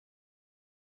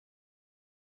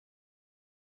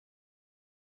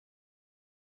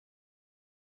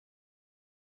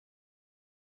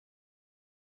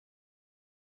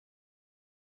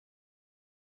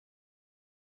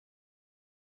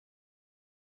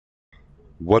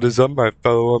What is up, my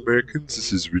fellow Americans?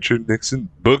 This is Richard Nixon,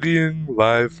 boogieing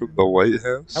live from the White How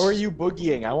are House. you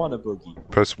boogieing? I want to boogie.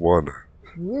 Press 1.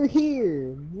 We're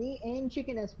here, me and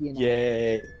Chicken Espionage.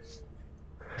 Yay.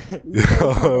 Lethal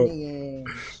Yeah, Company.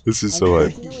 this is so hype.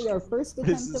 Unfortunately, our first This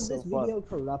attempt is of so this fun. video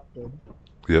corrupted.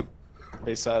 Yep.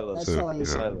 Hey, Silas. That's all I Hey, know.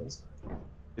 Silas.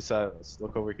 Hey, Silas.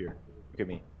 Look over here. Look at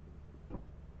me.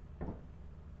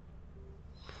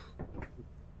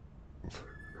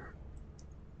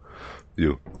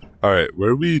 You. Alright,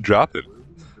 where are we dropping?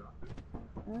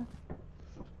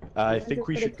 I think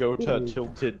we should go to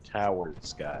Tilted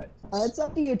Towers, guys. It's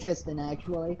up to you, Tristan,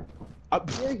 actually.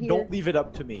 You're here. Don't leave it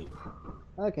up to me.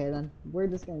 Okay, then. We're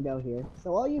just gonna go here.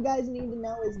 So all you guys need to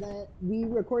know is that we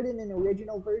recorded an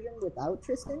original version without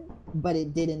Tristan, but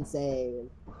it didn't save.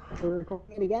 So we're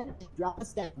recording it again. Drop a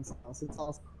stat in Silas. It's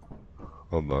all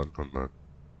Hold on.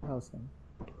 hosting.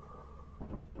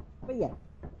 But yeah,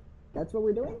 that's what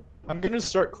we're doing. I'm gonna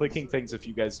start clicking things if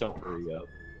you guys don't hurry up.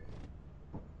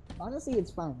 Honestly,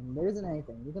 it's fine. There isn't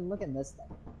anything. You can look in this thing.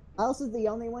 Alice is the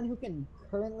only one who can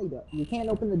currently do it. You can't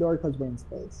open the door because we're in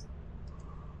space.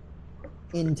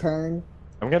 In turn,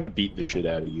 I'm gonna beat the shit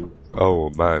out of you.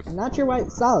 Oh, man. I'm not sure why.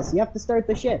 Silas, you have to start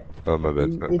the ship. Oh, my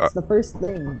bad. It's the first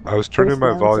thing. I was turning First my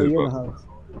round, so volume you're the up. host.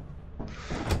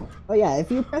 Oh yeah,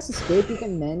 if you press escape, you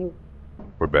can manually.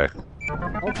 We're back.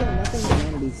 Also, nothing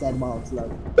can be said while it's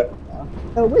loading.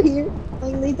 So we're here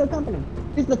playing Lethal Company.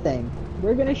 Here's the thing.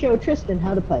 We're gonna show Tristan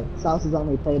how to play. Silas has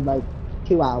only played like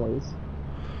 2 hours.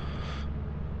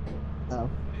 So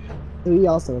he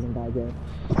also isn't that good.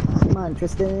 Come on,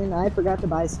 Tristan. I forgot to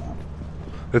buy stuff.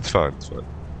 It's fine.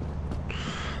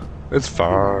 It's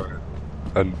fine.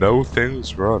 And no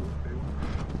things run.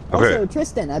 Okay. Also,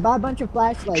 Tristan, I bought a bunch of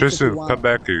flashlights. if Tristan, you want. come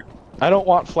back here. I don't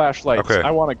want flashlights. Okay. I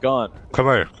want a gun. Come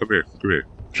here. You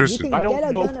Tristan. can I don't get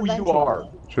a know gun who you eventually. are.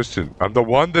 Tristan, I'm the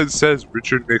one that says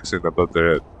Richard Nixon above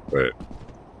their head. Right.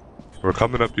 We're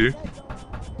coming up here.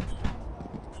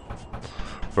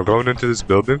 We're going into this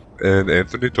building, and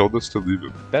Anthony told us to leave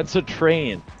it. That's a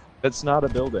train. That's not a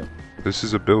building. This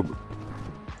is a building.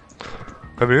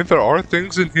 I mean, there are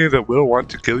things in here that will want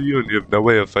to kill you, and you have no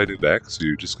way of fighting back, so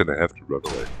you're just gonna have to run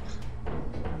away.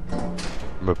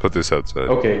 I'm gonna put this outside.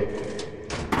 Okay.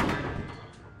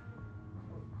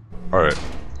 Alright.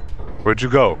 Where'd you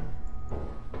go?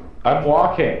 I'm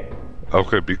walking.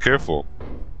 Okay, be careful.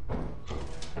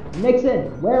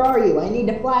 Nixon, where are you? I need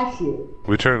to flash you.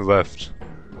 We turn left.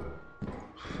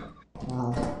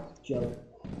 Joke.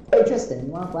 Hey, Tristan,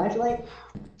 you want a flashlight?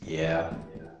 Yeah.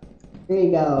 Here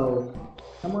you go.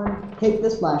 Someone take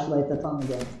this flashlight that's on the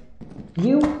ground.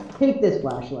 You take this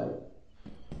flashlight.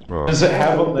 Oh, Does it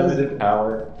have a limited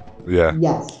power? yeah.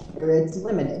 Yes, or it's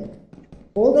limited.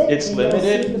 Hold it. It's and you'll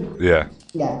limited? see the- Yeah.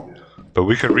 Yeah. But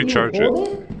we can When you recharge it hold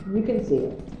it, you can see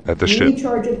it. at the You ship.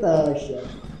 recharge at the ship.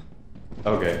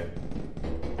 Okay.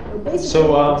 So basically,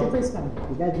 So, it's your first time.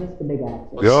 You guys missed the big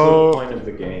act. What's Yo. the point of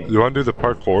the game? You wanna do the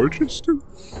parkour, Tristan?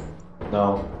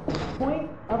 No. The point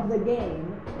of the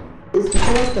game is to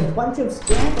collect a bunch of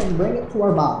scrap and bring it to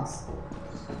our boss.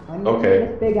 I'm gonna Okay. leave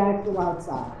this big axle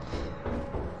outside.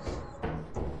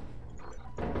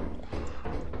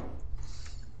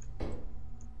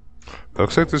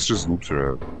 Looks like this just loops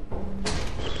around.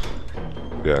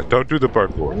 Yeah, don't do the I'm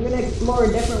parkour. gonna explore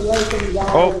a different way from you guys.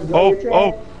 Oh, Enjoy oh, your trip.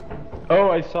 oh! Oh,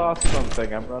 I saw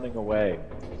something. I'm running away.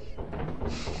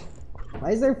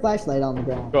 Why is there a flashlight on the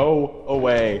ground? Go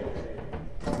away.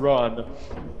 Run.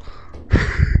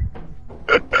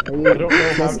 Are you I don't know how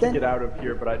to Tristan? get out of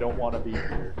here, but I don't want to be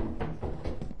here.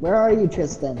 Where are you,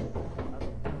 Tristan?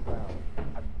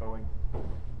 I'm going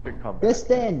to come back.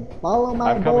 Tristan, follow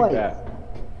my I'm coming voice. back.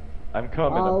 I'm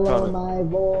coming. I'm Follow coming. my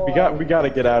voice. We got to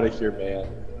get out of here, man.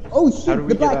 Oh How shoot, do we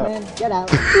the get black out? man, get out.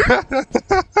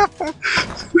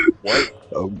 What?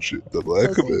 Oh shit, the So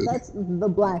black see, man. that's the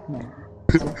black man.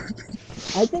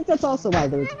 I think that's also why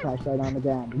there was a flashlight on the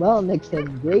ground. Well,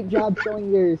 Nixon, great job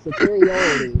showing your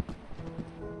superiority.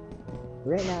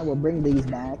 Right now, we'll bring these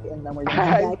back, and then we're gonna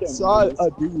I go back in. saw these. a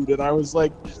dude, and I was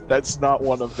like, "That's not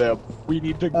one of them. We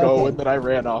need to go." Okay. And then I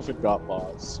ran off and got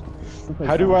lost. Okay,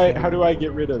 How do fine. I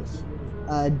get rid of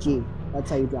G. That's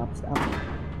how you drop stuff.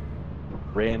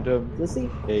 random You see?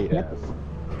 AF? Yep.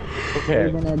 We're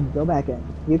Okay, gonna go back in.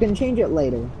 You can change it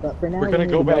later, but for now, we're we gonna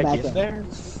need go to back in there.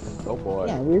 Oh boy.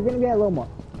 Yeah, we're gonna get a little more.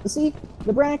 You see,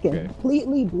 the bracken, Okay.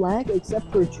 completely black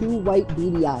except for 2 white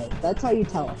beady eyes. That's how you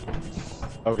tell him.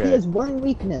 He Okay. has one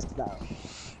weakness though.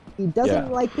 He doesn't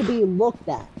Yeah. like to be looked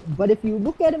at. But if you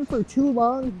look at him for too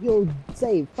long, he'll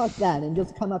say, fuck that, and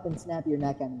just come up and snap your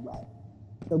neck anyway.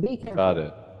 So be careful. Got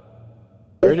it.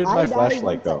 Where did I my die flashlight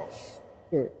once go?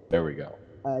 Here. There we go.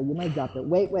 You might drop it.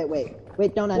 Wait,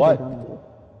 don't enter, What? don't enter.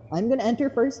 I'm gonna enter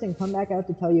first and come back out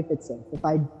to tell you if it's safe. If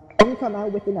I don't come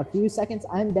out within a few seconds,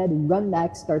 I'm dead, run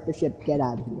back, start the ship, get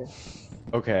out of here.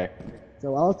 Okay.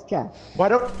 So I'll check. Why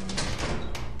don't...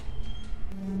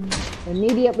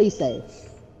 Immediately safe.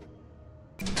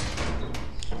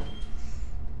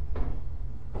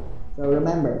 So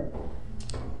remember,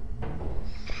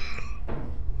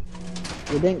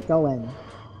 you didn't go in.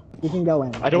 You can go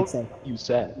in. I don't... It's safe. You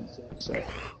said.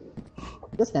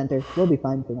 Just enter. We'll be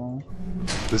fine for now.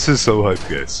 This is so hype,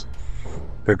 guys.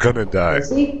 They're gonna die.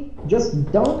 See,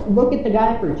 just don't look at the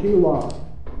guy for too long.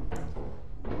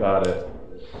 Got it.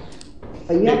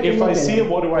 But you have to If look I at see him,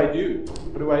 what do I do?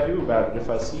 What do I do about it if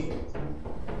I see him?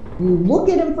 You look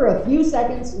at him for a few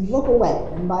seconds, look away.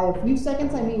 And by a few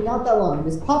seconds, I mean not that long.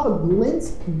 Just pop a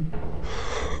glint,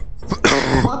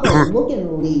 pop a look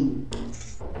and leave.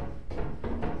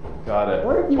 Got it.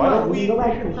 Or if you Why want, don't we we can go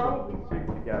back should to the probably stick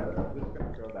together. I'm just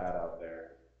gonna throw that out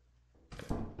there.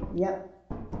 Yep.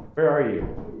 Where are you?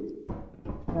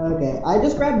 Okay, I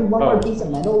just grabbed one more piece of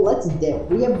metal. Let's dip.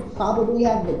 We probably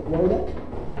have the quota.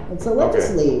 And so let's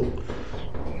just leave.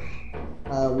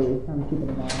 Leave. I'm keeping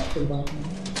an eye out for the bottom.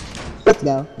 Let's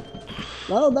go.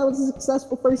 Well, that was a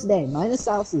successful first day, minus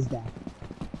Souse's death.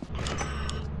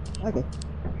 Okay.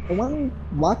 The one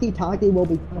walkie-talkie will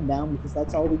be coming down because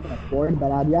that's all we can afford,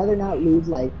 but I'd rather not lose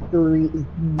like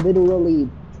literally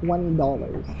 $20.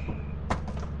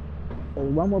 So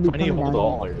one will be coming down.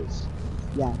 $20.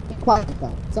 Yeah, be quiet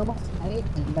though. It's almost night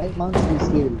and night monsters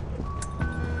here.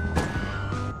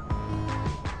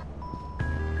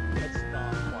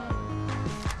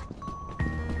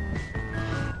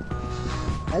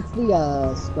 That's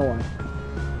the store.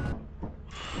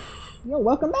 Yo,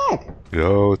 welcome back.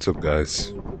 Yo, what's up,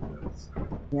 guys?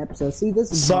 Yep. So see this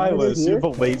Silas, here? you're the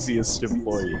laziest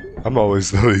employee. I'm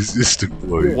always the laziest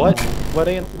employee. What? What,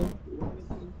 Anthony?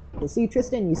 So see,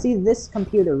 Tristan, you see this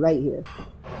computer right here.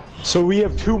 So we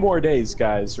have 2 more days,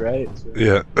 guys, right?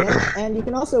 Yeah. Yep. And you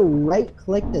can also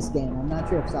right-click this game. I'm not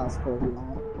sure if Sauce told you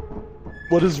that.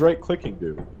 What does right-clicking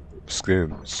do?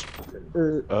 Skins.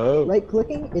 Oh.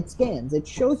 Right-clicking, it scans. It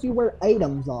shows you where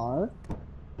items are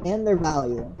and their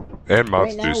value. And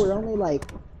Right monsters. now, we're only like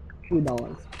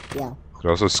 $2. Yeah. You can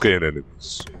also scan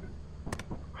enemies.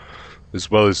 As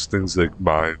well as things like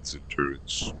mines and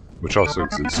turrets, which also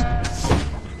exist.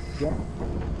 Yep.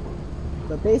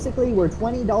 So basically, we're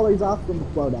 $20 off from the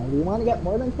quota. If you want to get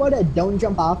more than quota, don't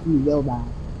jump off, you will die.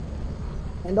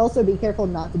 And also be careful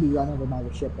not to be run over by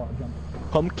the ship while jumping.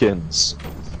 Pumpkins.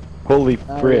 Holy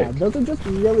frick. Yeah, those are just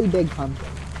really big pumpkins.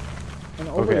 And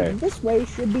over this way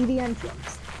should be the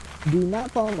entrance. Do not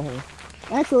fall in the hole.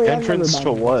 Actually, Entrance I've never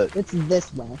to been. what? It's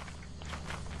this way.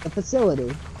 The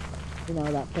facility. You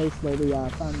know, that place where we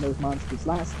found those monsters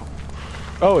last time.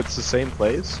 Oh, it's the same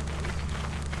place?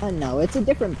 No, it's a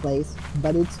different place,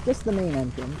 but it's just the main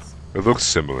entrance. It looks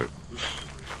similar.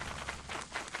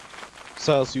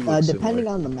 Silas, you look Depending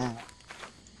similar. on the map.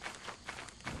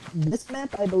 This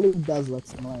map, I believe, does look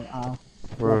similar.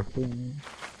 Where?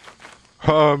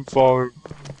 I'm falling.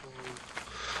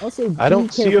 Also, I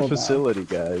don't see a careful, facility,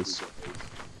 guys.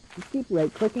 Just keep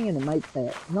right-clicking and it might say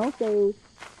it. And also,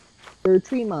 there are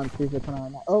tree monsters that come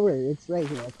on. Oh, it's right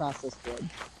here, across this bridge.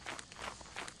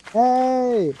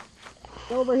 Hey!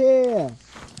 It's over here!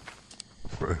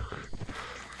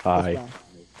 Hi. This way.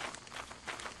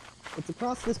 It's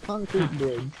across this concrete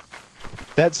bridge.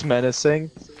 That's menacing.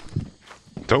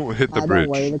 Don't hit the bridge.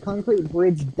 Don't worry, the concrete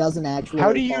bridge doesn't actually...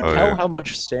 How do you fall. tell how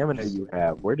much stamina you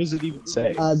have? Where does it even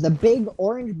say? The big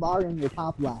orange bar in your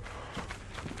top left.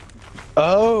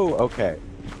 Oh, okay.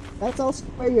 That's also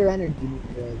where your energy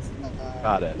meter is.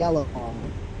 Got it. Yellow bar.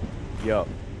 Yup.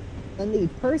 Then the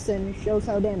person shows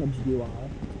how damaged you are.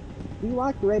 You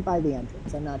walked right by the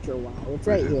entrance. I'm not sure why. It's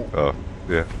right here. Oh,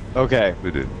 yeah, Okay.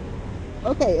 we did.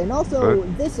 Okay, and also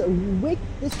this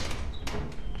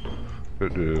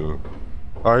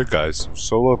Alright, guys,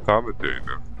 solo commentary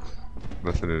now.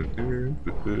 Nothing to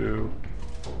do.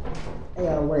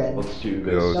 Hey, we're in. Let's do Yo,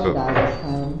 this. Don't die this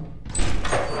time.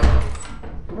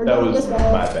 We're That going was this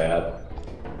way. my bad.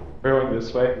 We're going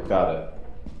this way? Got it.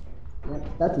 Yep,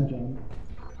 that's a gem.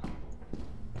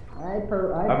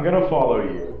 I'm gonna follow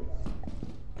you.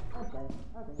 Okay.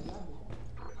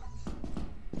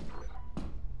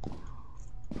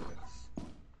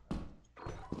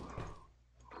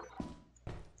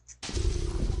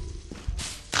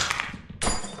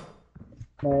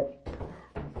 But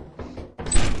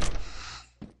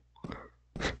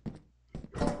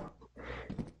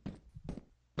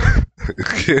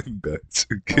Again, guys,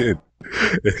 again.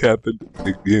 It happened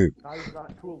again. I'm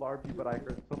not to alarm you, but I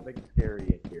heard something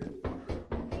scary in here.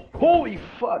 Holy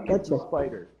fuck! It's Gotcha. a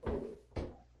spider.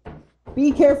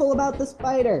 Be careful about the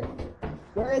spider.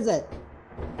 Where is it?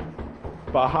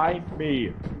 Behind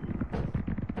me.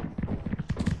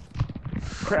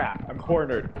 Crap! I'm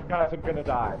cornered. Guys, I'm gonna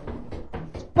die.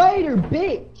 Spider,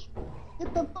 bitch!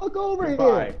 Get the fuck over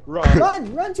Goodbye. here!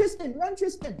 Run. Run, Tristan! Run,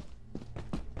 Tristan!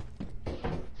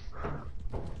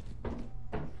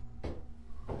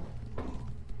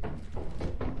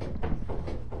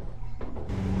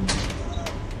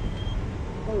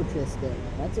 Oh, Tristan,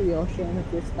 that's a real shame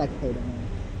if you're spectating him.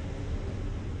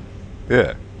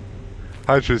 Yeah.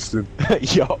 Hi, Tristan.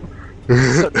 Yo.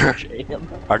 Such a shame.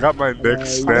 I got my neck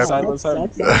snapped.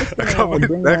 I got my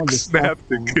neck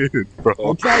snapped again, bro.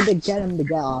 I tried to get him to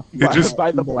get off. He just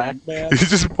by the black man. He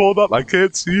just pulled up. I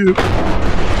can't see him.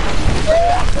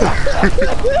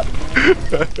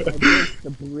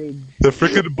 The bridge. The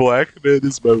freaking black man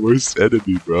is my worst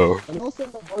enemy, bro. And also,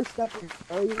 the more stuff you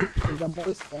throw you, the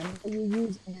more stamina you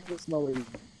use, and the slower you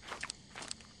go.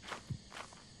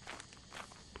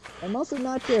 I'm also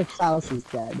not sure if Faust is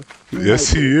dead. Yes,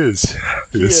 he is.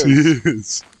 Yes, he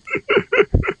is.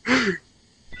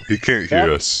 He can't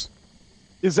hear us.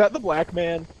 Is that the black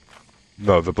man?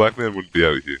 No, the black man wouldn't be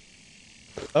out here.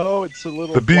 Oh, it's a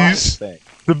little The bees. thing.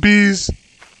 The bees.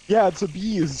 Yeah, it's a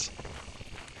bees.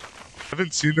 I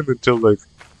haven't seen him until like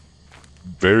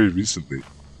very recently.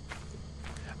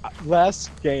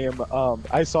 Last game,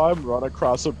 I saw him run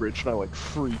across a bridge and I like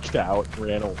freaked out and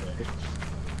ran away.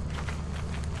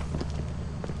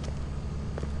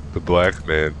 The black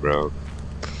man, bro.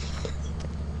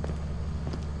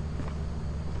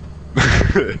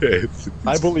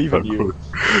 I believe in you.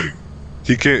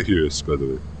 He can't hear us, by the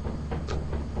way.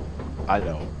 I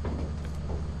know.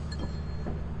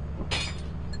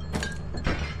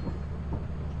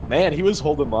 Man, he was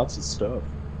holding lots of stuff.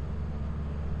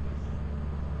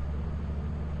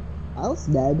 Faust's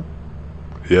dead.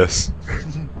 Yes.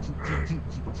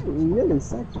 It really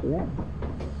sucks for that.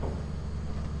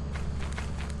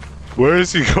 Where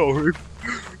is he going?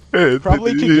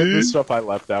 Probably to get the Anthony? stuff I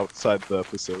left outside the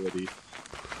facility.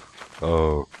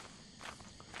 Oh.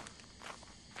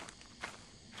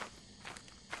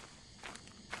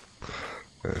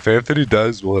 If Anthony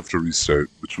dies, we'll have to restart,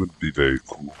 which would be very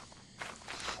cool.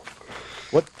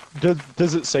 What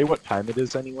does it say what time it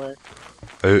is anywhere?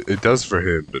 It does for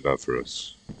him, but not for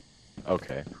us,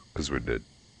 Okay. because we're dead.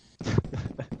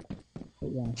 But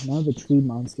yeah, now the tree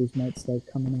monsters might start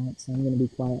coming out, so I'm gonna be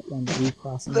quiet when we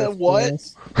crossing The this what?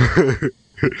 forest.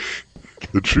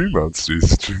 The tree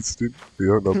monsters, Tristan. You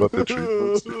don't know about the tree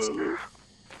monsters.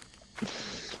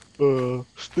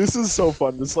 This is so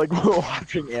fun. It's like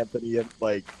watching Anthony and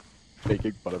like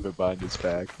making fun of him behind his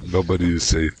back. Nobody is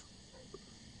safe.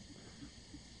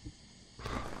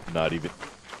 Not even.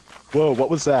 Whoa! What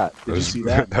was that? Did you see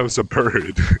that? That was a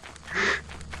bird.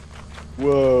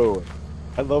 Whoa!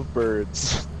 I love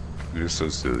birds. You're so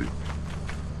silly.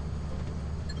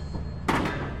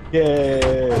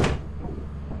 Yay!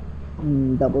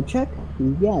 Double check.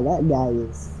 Yeah, that guy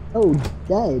is so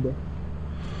dead.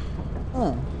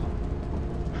 Huh.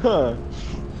 Huh.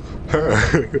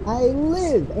 I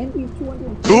live!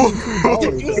 Ant213.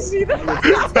 Did you see that?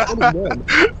 Pretty good.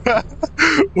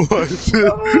 What?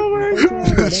 Oh my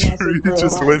god! The tree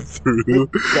just went through.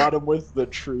 Got him with the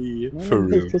tree. For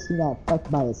real. Tristan got fucked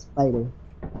by a spider.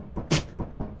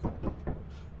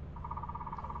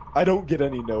 I don't get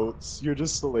any notes. You're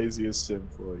just the laziest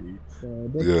employee.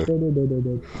 Yeah.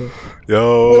 Hello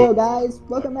Yo. guys,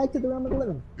 welcome back to the Realm of the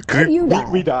Living. Can How do you die?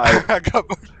 We died. I got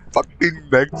my fucking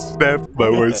neck snapped by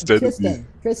worst enemy.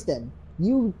 Tristan,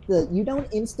 you don't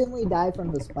instantly die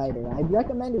from the spider. I'd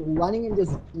recommend running and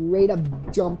just straight up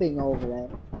jumping over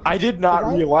it. I did not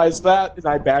Right? realize that, and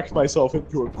I backed myself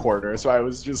into a corner, so I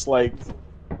was just like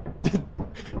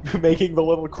making the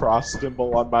little cross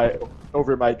symbol on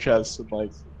over my chest and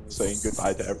like saying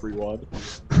goodbye to everyone.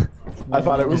 I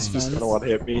thought it was just gonna want to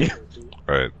hit me.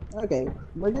 Alright. Okay,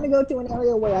 we're gonna go to an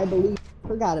area where I believe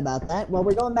forgot about that. Well,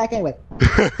 we're going back anyway.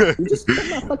 You just took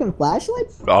my fucking flashlight?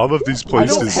 All of these I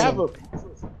places. don't have a.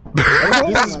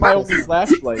 This is my only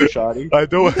flashlight, Shoddy. I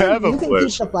don't have a You can keep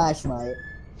flash. the flashlight.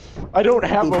 I don't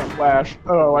have a flash.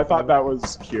 Oh, I thought that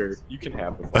was cured. You can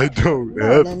have it. I don't No,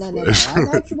 have no, a no, no. flash. I'm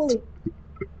actually.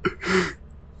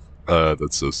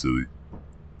 That's so silly.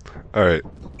 Alright.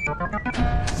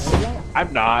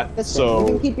 I'm not. Listen, you So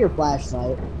can keep your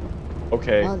flashlight.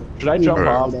 okay. Um, Should I you jump can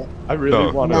off? need it. I really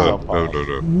No, want to no, jump no, off. no,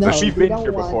 no. No, We've you been don't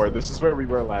here want- before. This is where we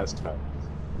were last time.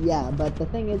 Yeah, but the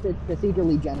thing is, it's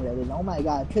procedurally generated. Oh my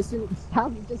god, Tristan just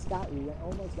almost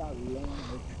got ran.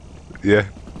 Yeah.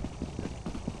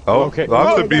 Oh, Okay.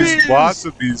 lots Oh, of bees, bees! lots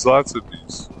of bees, lots of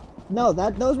bees. No,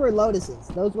 those were lotuses.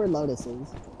 Those were lotuses.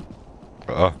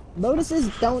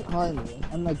 Lotuses don't harm you,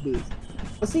 unlike bees.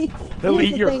 But see, They'll here's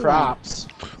eat the your thing, crops.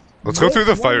 Let's go through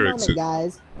the One fire moment, exit.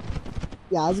 guys.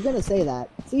 Yeah, I was gonna say that.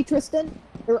 See, Tristan,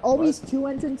 there are always two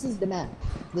entrances to map.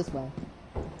 This way.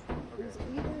 There's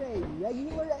either a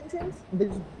regular entrance,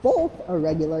 there's both a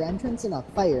regular entrance and a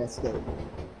fire escape.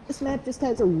 This map just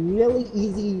has a really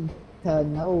easy to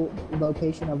know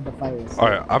location of the fire escape.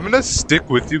 Alright, I'm gonna stick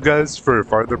with you guys for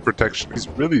farther protection. He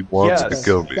really wants to Yes.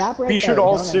 kill me. Stop right We should there,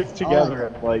 all don't stick enter. together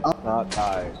and like not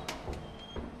die.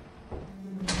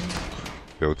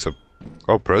 Yo, what's up?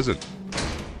 Oh, present.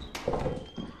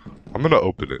 I'm gonna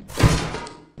open it.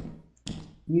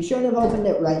 You shouldn't have opened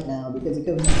it right now because it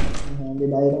could have been a handed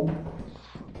item.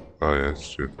 Oh yeah, that's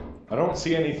true. I don't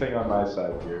see anything on my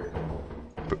side here.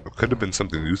 But it could have been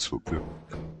something useful too.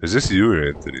 Is this you or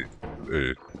Anthony?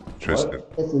 Or Tristan?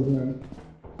 This is me.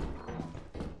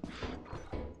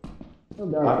 Oh,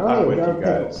 dark. I'm with you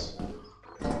guys.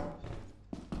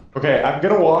 Okay, I'm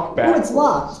gonna walk back. Oh, it's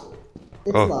locked.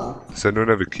 It's Oh, locked. does anyone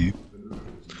have a key?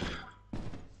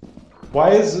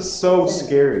 Why is this so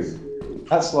scary?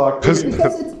 That's locked. Because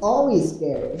Because it's always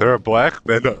scary. there are black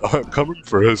men coming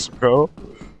for us, bro.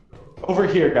 Over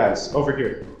here, guys. Over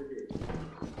here.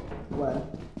 What?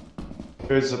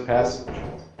 There's a passage.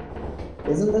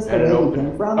 Isn't this the And it way we opened.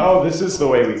 came from? Oh, this is the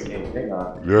way we came. Hang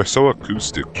on. You're so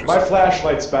acoustic, My Tristan.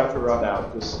 flashlight's about to run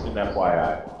out, just an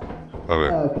FYI.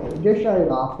 Okay. Okay, just shut it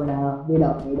off for now. We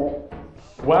don't need it.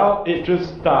 Well, it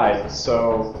just died,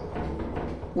 so...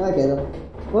 Okay, then.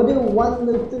 We'll do one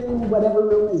loop through whatever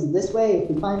room is this way. If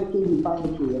we find a key, we find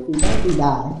a key. If we don't, we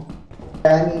die.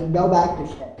 I mean, go back to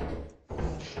ship.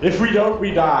 If we don't,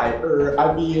 we die.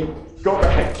 Go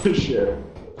back to ship.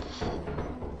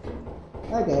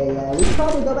 Okay, yeah, we should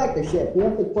probably go back to ship. We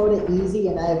have to quote it easy,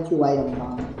 and I have 2 items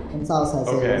on. And Sauce has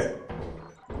Okay. his.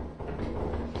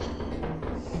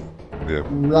 Yeah.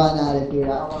 Run out of here. I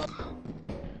don't want...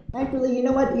 Actually, you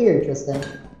know what? Here, Tristan.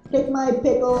 Take my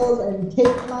pickles and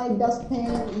take my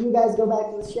dustpan. You guys go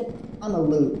back to the ship. I'm a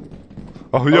loot.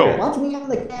 Oh, yo. Watch me on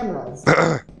the cameras.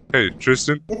 Hey,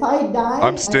 Tristan. If I die,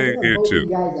 I'm staying gonna here vote too. You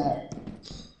guys out.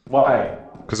 Why?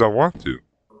 Because I want to.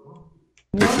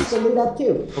 You want to loot up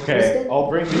too. Okay, Tristan, I'll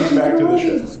bring these you're back to the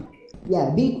literally- ship. Yeah,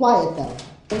 be quiet though.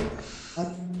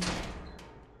 Okay.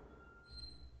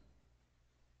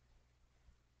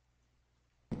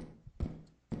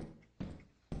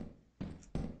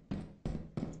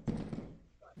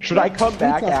 Should I come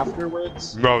back trust you.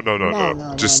 afterwards? No.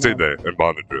 No, Just stay no. there and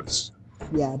monitor us.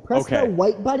 Yeah, press Okay. the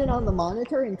white button on the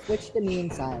monitor and switch to me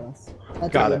and Silas. That's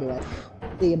Got how it. you do it.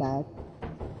 See you back.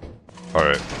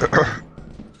 Alright. Time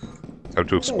to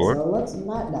Okay, explore? so let's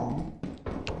not die.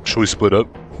 Should we split up?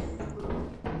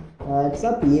 It's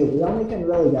up to you. We only can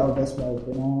really go this way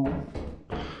for now.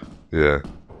 Yeah.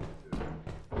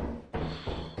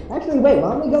 Actually, wait,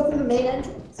 why don't we go through the main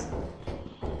entrance?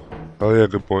 Oh, yeah,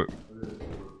 good point.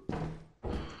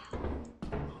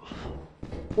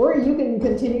 Or you can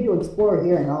continue to explore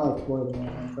here and I'll explore the main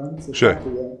entrance. It's Sure. up to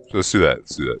you. So let's do that.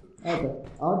 Let's do that. Okay,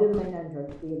 I'll do the main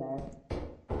entrance. See you there.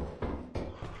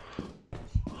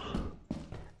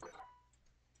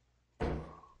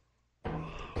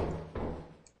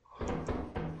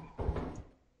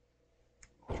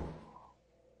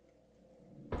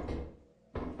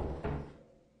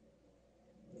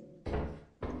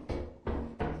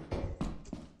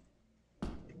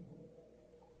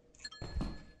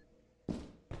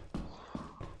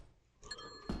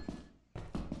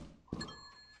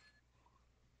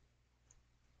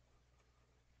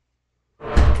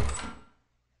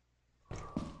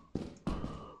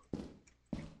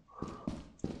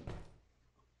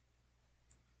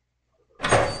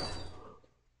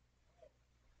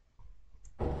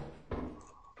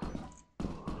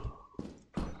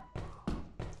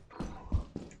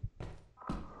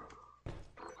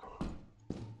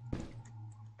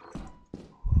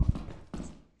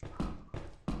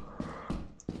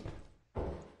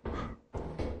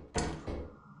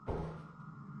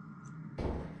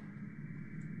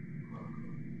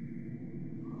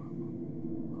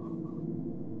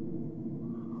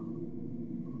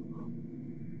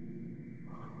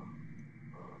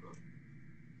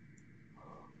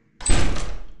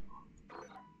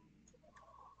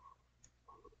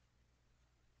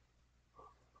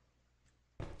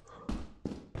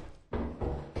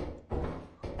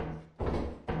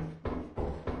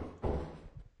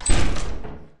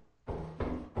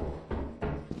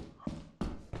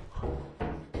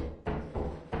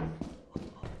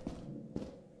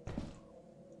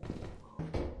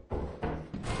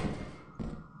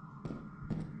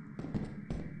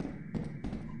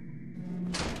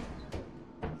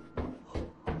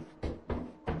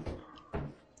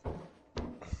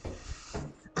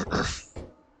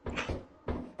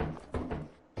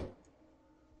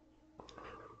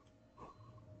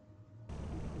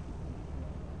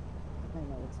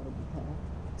 outside the car.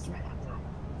 It's right outside.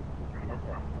 Right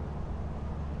outside.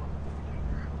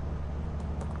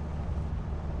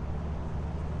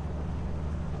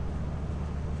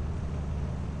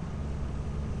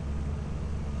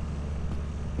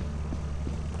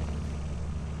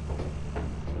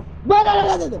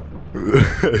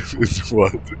 It's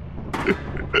what? The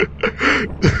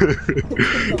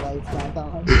lights back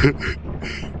on.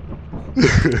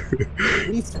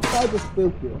 We tried to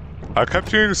spook you. I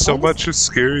kept hearing so much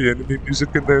scary enemy music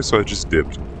in there, so I just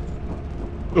dipped.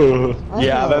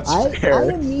 Yeah, that's fair. I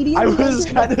immediately I was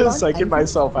entered kind the of front psyching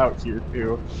myself out here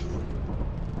too.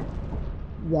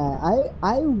 Yeah,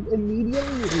 I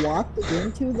immediately walked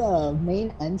into the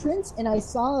main entrance and I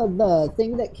saw the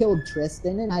thing that killed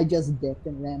Tristan and I just dipped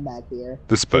and ran back here.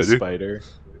 The The spider? spider.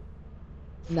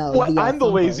 No, What? the I'm the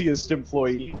Funko. laziest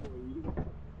employee.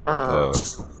 Uh,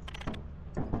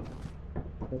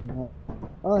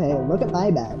 Oh hey, look at my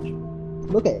badge.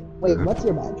 Look at wait, what's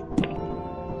your badge?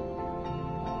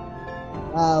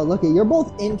 Wow, look at you're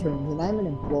both interns and I'm an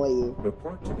employee.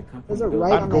 Report to the company. Those are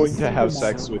right I'm on going my to have silver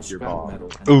sex badge. with your mom.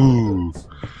 Ooh.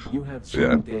 You have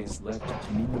Yeah. 7 days left to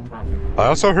meet the property. I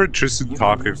also heard Tristan You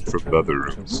talking can use the from the other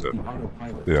terminal room, to so route the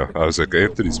autopilot yeah, to the I was like, control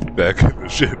Anthony's room. back in the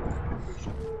ship.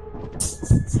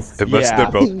 Unless Yeah.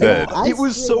 they're both dead. I It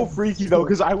was so straight up freaky though,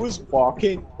 because I was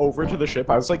walking over to the ship.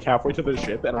 I was like halfway to the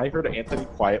ship, and I heard Anthony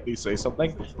quietly say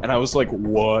something, and I was like,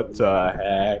 "What the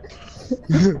heck?"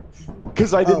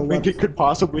 Because I didn't think it could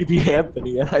possibly be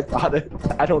Anthony, and I thought it.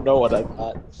 I don't know what I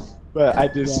thought, but I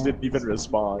just Yeah. didn't even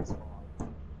respond.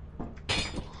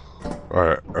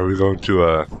 Alright, are we going to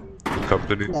the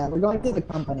company? Yeah, we're going to the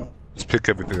company. Let's pick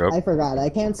everything up. I forgot. I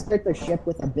can't start the ship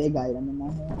with a big item in my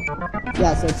hand.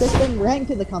 Yeah, so Tristan, we're heading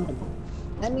to the company.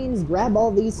 That means grab all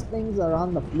these things that are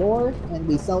on the floor and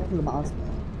we sell to the boss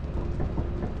man.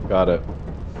 Got it.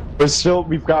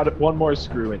 We've got one more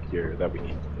screw in here that we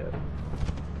need to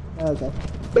get. Okay.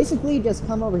 Basically, just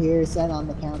come over here, set on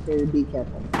the counter, be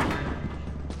careful.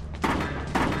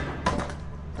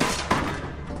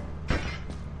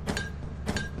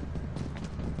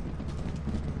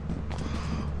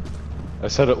 I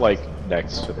set it like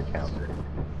next to the counter.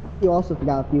 You also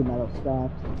forgot a few metal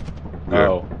straps. Yeah.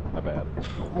 Oh, my bad.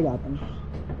 I got them.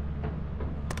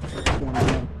 You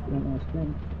want my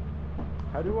string?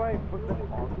 How do I put them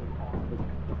on?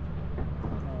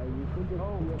 You should just be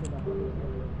able to hold it.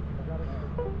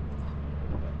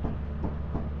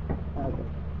 Okay.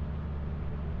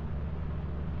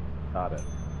 Got it.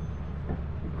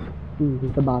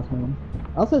 He's the boss man.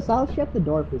 Also, Sal shut the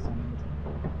door for some reason.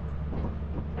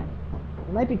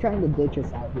 He might be trying to ditch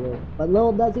us out here, but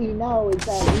little does he know is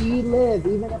that we live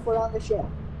even if we're on the ship.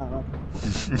 I'm gonna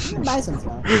buy some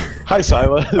stuff. Hi,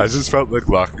 Silas. I just felt like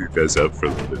locking you guys out for a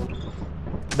little bit.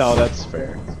 No, that's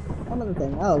fair. Another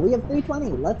thing. Oh, we have 320.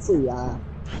 Let's see.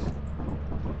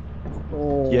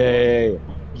 Oh. Yay!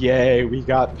 Yay! We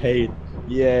got paid.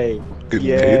 Yay! Getting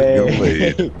Yay! paid and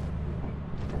getting laid.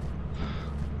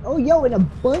 Oh, yo, and a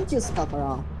bunch of stuff are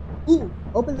off. Ooh,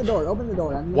 open the door. Open the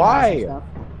door. I'm gonna Why? buy some stuff.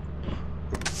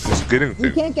 Just getting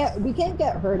We things. can't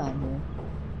get hurt on here.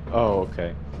 Oh,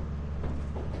 okay.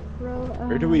 Bro,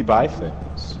 Where do we buy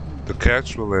things? The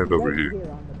catch will land over right here.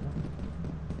 on the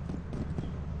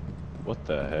What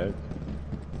the heck?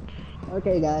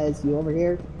 Okay, guys, you over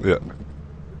here? Yeah.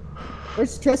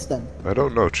 Where's Tristan? I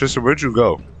don't know. Tristan, where'd you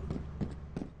go?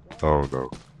 Oh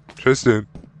no. Tristan.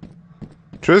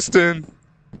 Tristan.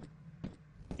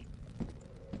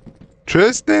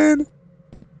 Tristan.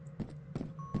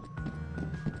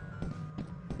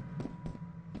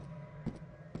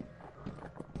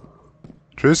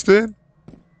 Tristan?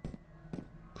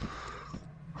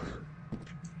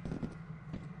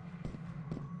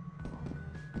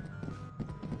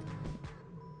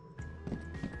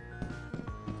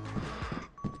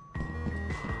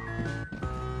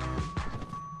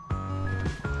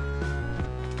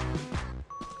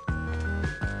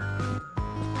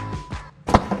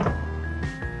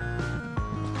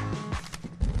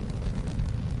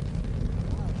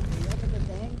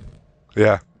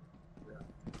 Yeah.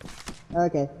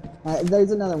 Okay.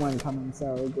 There's another one coming,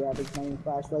 so grab as many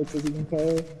flashlights as you can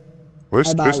carry. Where's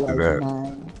I bought Tristan like at?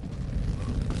 9.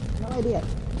 No idea.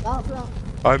 Bounce around.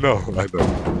 I know.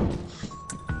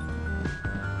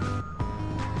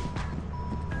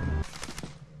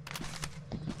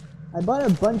 I bought a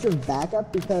bunch of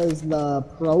backup because the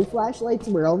pro flashlights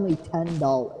were only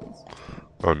 $10.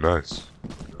 Oh, nice.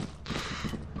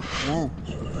 Yeah.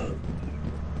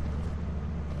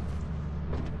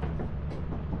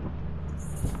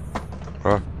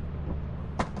 Huh?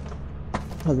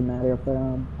 Doesn't matter if they're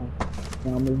on.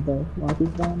 I'll move the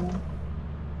walkies down now.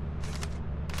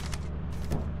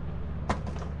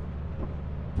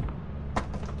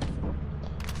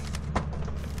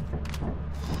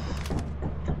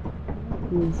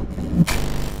 walkies.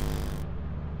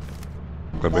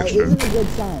 That That makes sure. isn't a good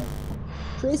sign.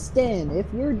 Tristan, if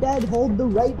you're dead, hold the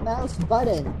right mouse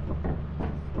button.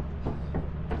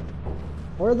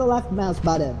 Or the left mouse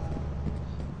button.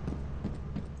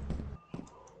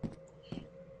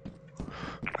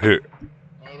 Here,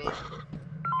 Maybe.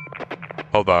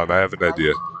 hold on. I have an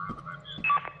idea.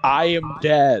 I am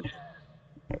dead.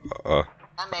 That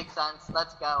makes sense.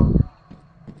 Let's go.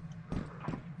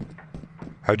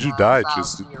 How'd you die, South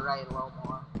Tristan? to your right a little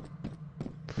more.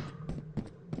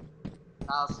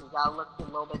 So you gotta look a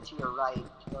little bit to your right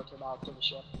to go back to the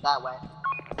ship. That way.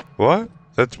 What?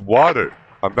 That's water.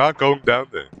 I'm not going down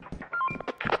there.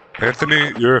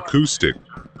 Anthony, you're acoustic.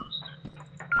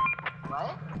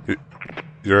 What?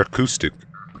 You're acoustic.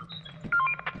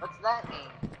 What's that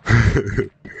mean?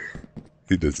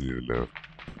 He doesn't even know.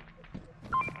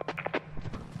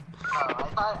 Oh,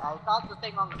 I thought the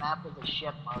thing on the map was a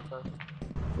ship marker.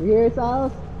 You hear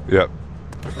Silas? Yep.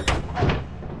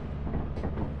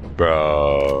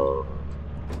 Bro.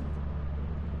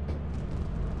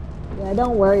 Yeah,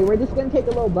 don't worry. We're just gonna take a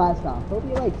little blast off. Hope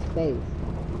you like space.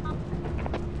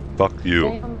 Fuck Stay you.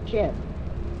 on the ship.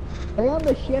 Stay on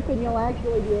the ship and you'll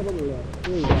actually be able to live.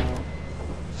 Here you go.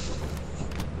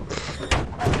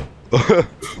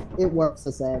 It works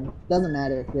the same. Doesn't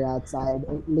matter if you're outside.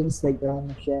 At least like you're on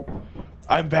the ship.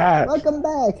 I'm back. Welcome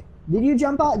back. Did you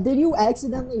jump out? Did you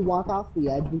accidentally walk off the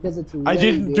edge because it's really I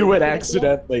didn't weird do it to-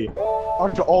 accidentally.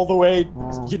 Walked all the way.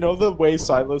 Ah. You know the way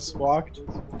Silas walked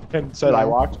and said I Yeah.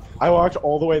 walked? I walked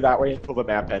all the way that way until the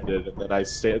map ended, and then I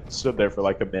stood there for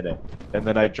like a minute, and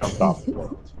then I jumped off the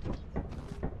world.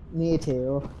 Me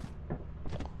too.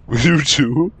 You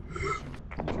too?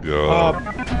 Yeah.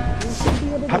 You should be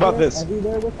able to How about get this?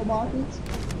 everywhere with the walkies.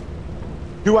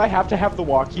 Do I have to have the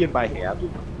walkie in my hand? You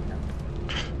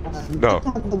No.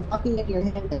 can have the walkie in your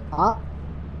hand to talk,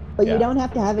 but Yeah. you don't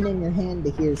have to have it in your hand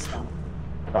to hear stuff.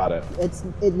 Got it.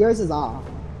 Yours is off.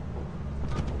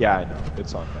 Yeah, I know.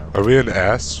 It's on now. Are we an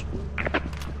ass?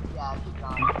 Yeah, keep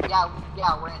going.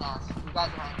 Yeah, we're in S. You guys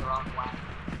ran the wrong way.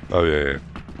 Oh, yeah, yeah.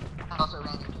 I also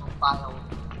ran into a file.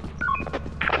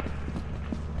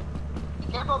 Be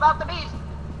careful about the beast!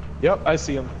 Yep, I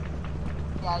see him.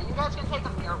 Yeah, you guys can take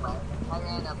them your way. I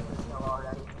ran up this hill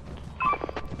already.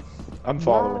 I'm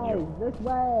following Guys, you. this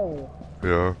way.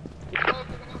 Yeah. Which way if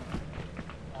you're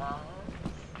gonna...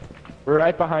 We're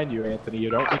right behind you, Anthony. You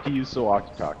don't need to use the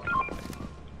walkie-talkie.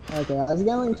 Okay, I was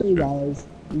going to you guys.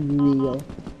 Real. And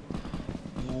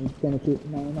I'm just gonna keep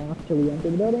mine off till we enter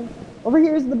the building. Over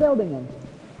here is the building end.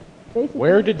 Basically,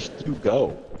 Where did you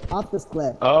go? off this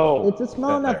cliff. Oh. It's a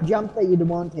small that enough there. jump that you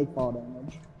won't take fall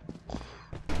damage.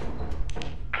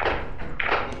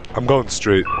 I'm going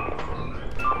straight.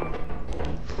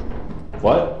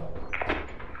 What?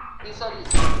 He said he's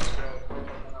going straight. We're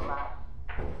taking a lap.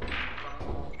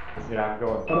 Yeah, I'm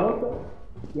going. But also,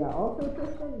 yeah, also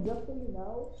Tristan, just so you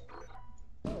know,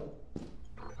 just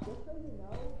so you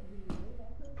know, the main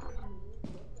entrance is in the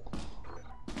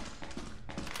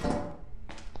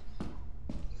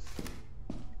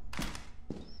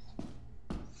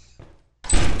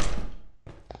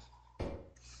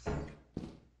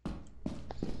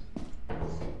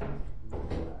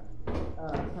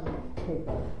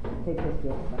take this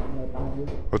gift right behind you.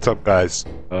 What's up, guys?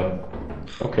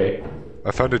 Okay.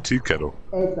 I found a tea kettle.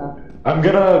 It's up. I'm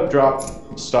gonna drop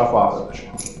stuff off the ship.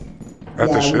 At Yeah,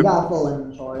 the we ship? got full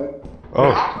inventory.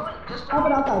 Oh. Actually, just Drop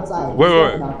it off outside. Wait,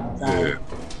 Just wait. drop it off outside. Yeah.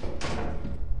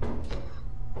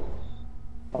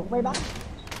 Oh, way back.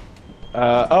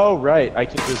 Oh, right. I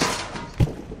can just.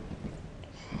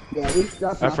 Yeah, we just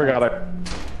dropped it I off forgot outside.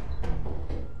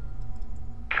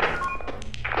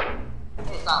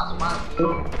 hey, Sauce, why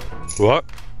don't you? What?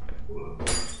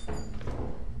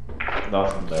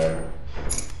 Nothing there.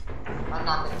 I'm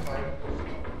not gonna carry it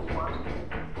anymore.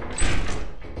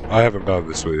 I haven't gone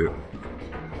this way yet.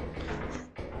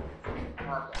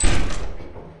 Okay.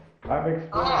 I'm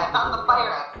Oh, hey, I found the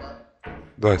fire exit.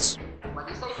 Nice. What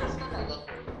did you say, Tristan? I didn't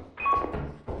hear you.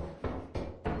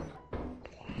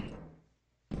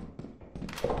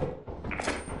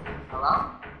 Hello?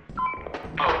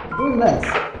 Who's this?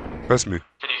 That's me.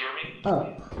 Can you hear me? Oh.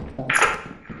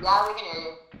 Yeah, we can hear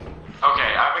you. Okay,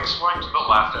 I'm exploring to the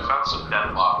left. I found some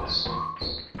dead bodies.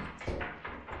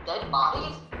 Dead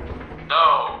bodies?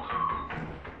 No.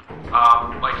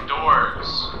 Like doors.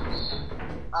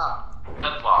 Oh.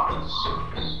 Headlocks.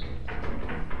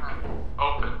 Huh.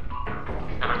 Open.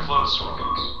 And a closed one.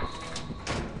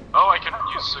 Oh, I can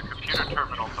use the computer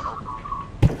terminal to open.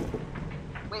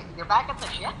 Wait, you're back at the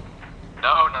ship?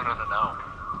 No.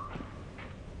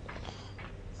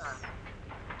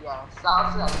 Yeah,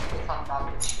 Sauce said he's heading back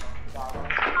to the ship.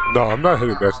 No, I'm not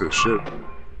heading back to the ship.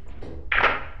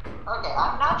 Okay,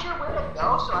 I'm not sure where to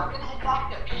go, so I'm gonna head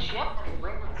back to ship and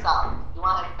bring them south. You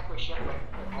wanna head back to ship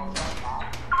and also head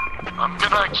back? I'm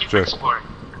gonna keep Sure. exploring.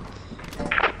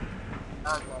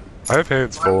 Okay. I have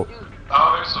hands full. Dude,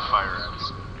 Oh, there's the fire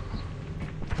ants.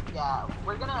 yeah,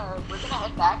 we're gonna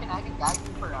head back and I can guide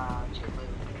you for cheer loot.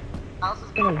 House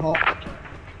is Gonna haul.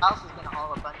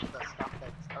 haul a bunch of the stuff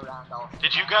that's around also.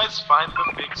 Did you guys find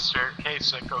the big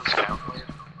staircase that goes down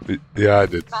there? Yeah, I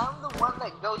did. Found the one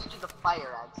that goes to the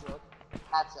fire exit.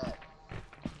 That's it.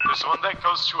 There's one that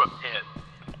goes to a pit.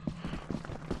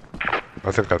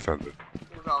 I think I found it.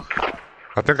 There's also that.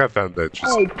 I think I found that.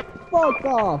 Just Hey, fuck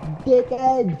off,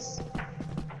 dickheads!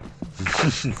 Okay, I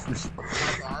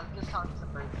was just telling some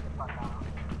birds to fuck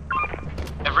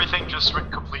off. Everything just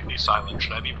went completely silent.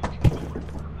 Should I be looking forward?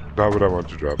 not what I want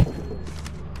to drop.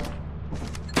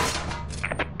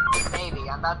 Maybe,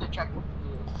 I'm about to check with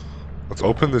you. Let's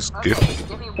open this Okay, gift.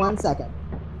 give me 1 second.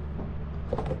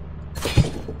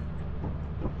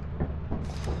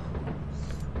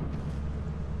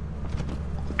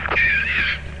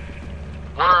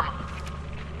 Worm!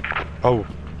 Oh,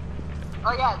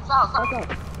 Oh yeah, it's south. Fuck off.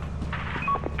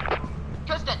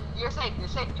 Tristan, you're safe,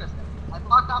 Tristan. I've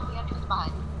blocked off the entrance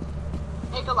behind you.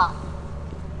 Take a left.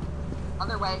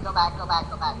 Other way, go back.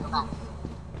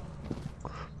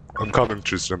 I'm coming,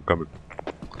 Tristan. I'm coming.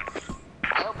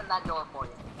 I opened that door for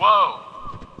you. Whoa!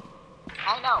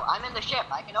 I know, I'm in the ship.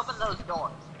 I can open those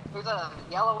doors. There's a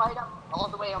yellow item all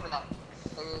the way over there.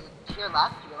 There's to your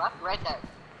left, right there.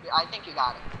 I think you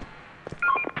got it.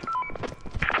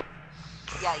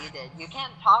 Yeah, you did. You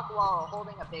can't talk while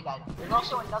holding a big item. There's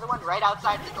also another one right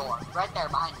outside the door, right there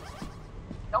behind you.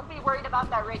 Don't be worried about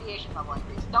that radiation level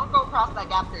increase. Don't go across that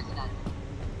gap, there's an enemy.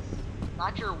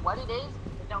 Not sure what it is,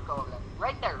 but don't go over there.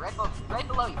 Right there, right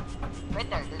below you. Right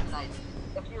there, there's an item.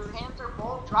 If your hands are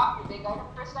full, drop your big item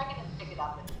for a second and pick it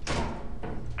up.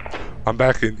 I'm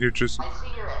back in here, Tristan. I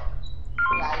see you're in.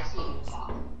 Yeah, I see you,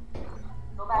 Sal.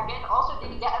 Go back in. Also,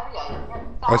 did you get every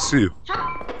item? I see you.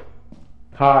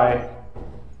 Hi.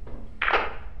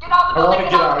 Get out I the wanna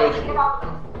building, get out of get here. out the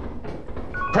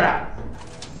building. Crap.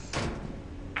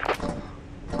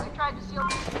 I tried to seal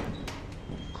the...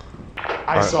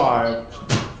 I saw it.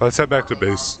 Let's head back to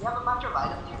base. You have a bunch of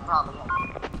items you can probably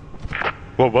have.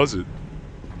 What was it?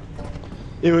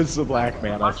 It was the black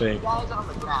man, I Bunch of think. guys on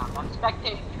the ground. I'm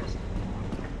spectating Tristan.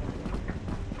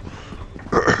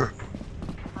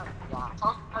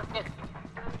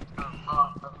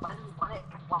 When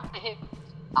it hits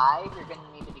 5, you're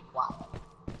gonna need to be quiet.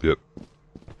 Yep.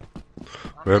 I'm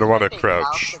You're gonna want to spectating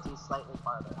crouch. Ralph 'cause he's slightly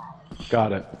farther ahead.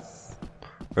 Got it.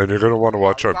 And you're gonna want to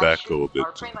watch our You back guys a little are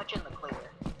bit. pretty much in the clear.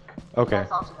 Okay. You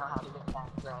guys also know how to get back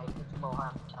right. It's a little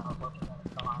hard to tell looking at the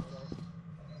kilometers.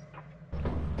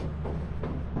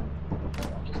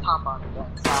 Just hop on the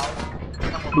inside.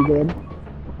 And then You we'll good?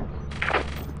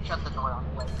 shut the door on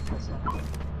the way.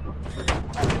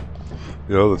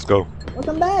 Yo, let's go.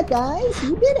 Welcome back, guys.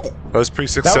 You did it. That was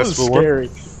pretty That was successful. one. scary.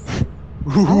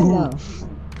 I know.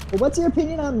 Well, what's your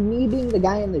opinion on me being the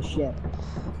guy in the ship?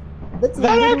 That's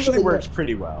That literally actually what- works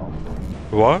pretty well.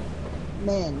 What?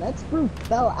 Man, that sprue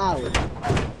fell out.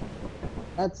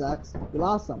 That sucks. We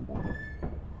lost something.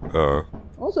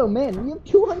 Also, man, we have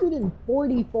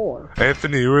 244.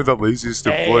 Anthony, you were the laziest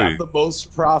Hey, employee. I'm the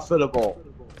most profitable.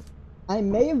 I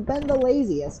may have been the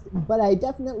laziest, but I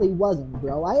definitely wasn't,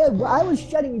 bro. I was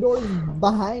shutting doors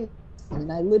behind,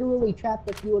 and I literally trapped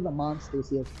a few of the monsters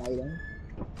he was fighting.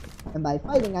 And by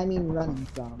fighting, I mean running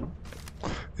from.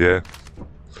 Yeah.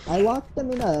 I locked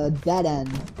them in a dead end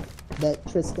that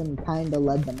Tristan kinda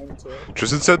led them into.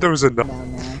 Tristan said there was enough.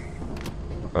 Down there.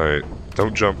 Alright.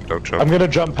 Don't jump. Don't jump. I'm gonna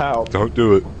jump out. Don't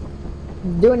do it.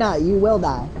 Do not, you will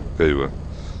die. There you go.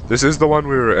 This is the one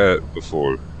we were at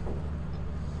before.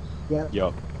 Yep.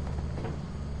 Yo.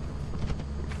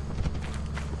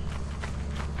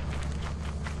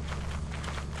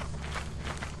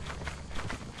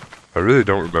 I really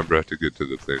don't remember how to get to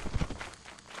the thing.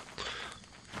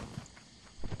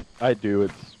 I do.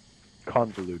 It's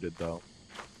convoluted though.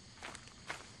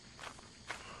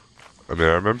 I mean,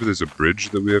 I remember there's a bridge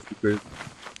that we have to take.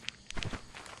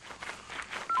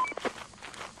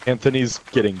 Anthony's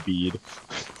getting bead.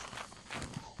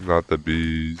 Not the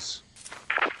bees.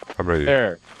 I'm ready.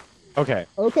 There. Okay.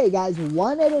 Okay, guys,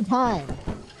 one at a time.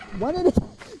 One at a time.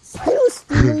 Silas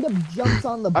straight up jumps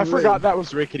on the I bridge. forgot that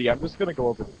was rickety. I'm just gonna go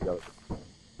over the goat.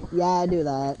 Yeah, do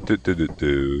that.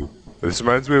 Do. This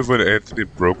reminds me of when Anthony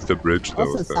broke the bridge, though.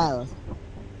 Also, Silas.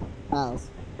 Silas,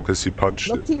 Because he punched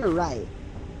look it. to your right.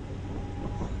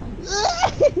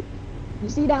 You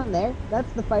see down there?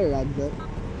 That's the fire exit.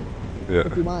 Yeah,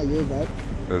 If you want to use it.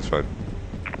 that's fine.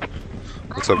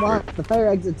 What's up, Well, man? the fire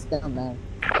exit's down there.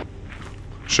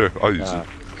 Sure, I'll use it.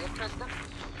 See it, Tristan?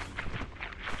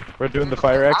 We're doing the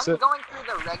fire I'm exit. going through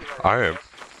the regular I am. exit.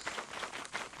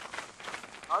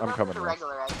 I'll I'm go coming through the now.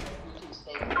 regular exit. You two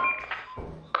stay there. If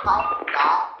I do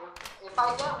that, if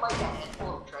I get like a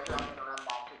handful of treasure, I'm gonna run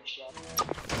back to the ship.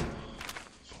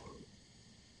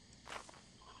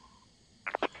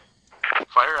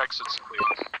 Fire exit's clear.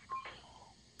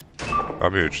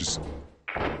 I'm here, just...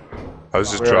 I was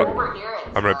just Where are dropping. Over here,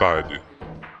 it's, I'm right behind you.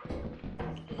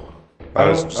 I Oh,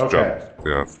 was just okay. dropped.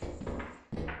 Yeah.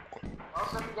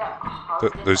 Also, yeah, I'll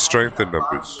Th- get there's the strength in extra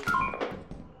numbers. above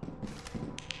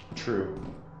True.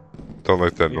 Don't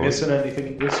like that You noise. missing anything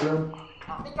in this room? you.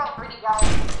 I think I heard you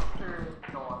guys through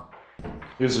the door.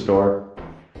 Here's a door.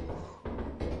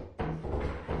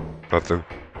 Nothing.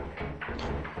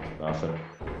 Nothing.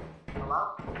 Hello?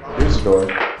 Here's a door.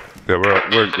 Yeah,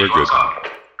 we're good. What's up?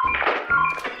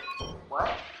 What?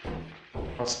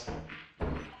 What's-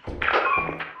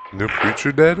 New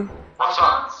creature dead? What's I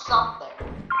up? found something.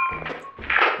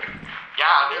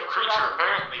 Yeah, new creature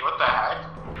apparently. What the heck?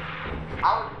 I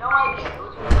have no idea. It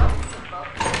was running the boat.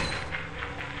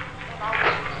 And I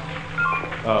just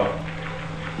ran. Oh.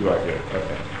 You are here.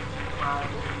 Okay.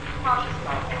 Cautious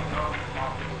about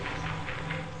that.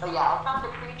 But yeah, I found a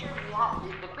creature.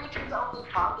 The creatures only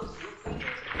count as new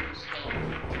creatures if you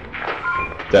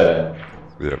scan. Dead end.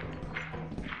 Yeah.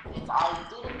 And I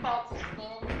did in fact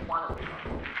scan one of them.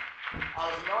 I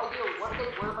have no idea what they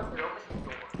were, but they're opening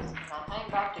doors. And I'm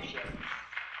heading back to ship.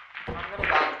 I'm gonna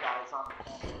guide you guys on the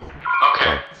planet.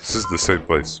 Okay. This is the same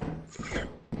place.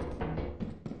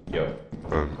 Yep.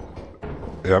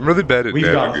 Yeah, I'm really bad at We've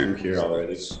gone navigating. through here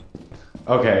already.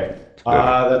 Okay.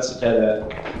 Yeah. That's a dead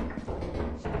end.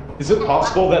 Is it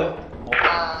possible that...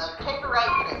 Take a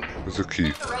right, please. There's a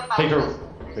key. Take a right by Take a- this.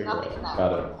 There's take a nothing right. in that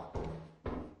Got room.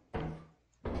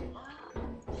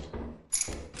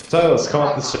 Silas, come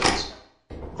up the stairs.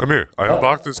 Come here. I Oh.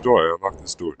 unlocked this door. I unlocked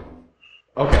this door.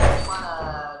 Okay.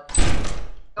 Wanna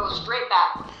go straight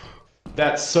back.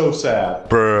 That's so sad.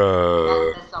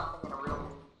 Bruh. Missed something in a room.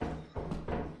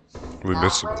 We That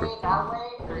missed way, something. that way,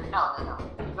 or no.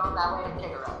 Keep going that way and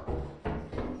take a right.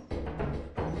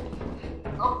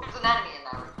 Oh, there's an enemy in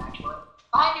that room, actually.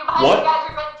 Behind you, What? you guys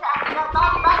are getting trapped.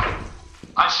 Behind you.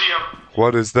 I see him.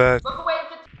 What is that? Look away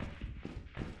if it's...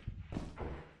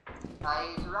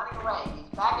 he's running away. He's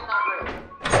back in that room.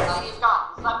 He's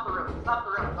gone. He's left the room.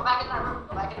 Go back in that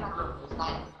room. There's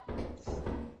 9.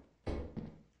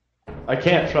 I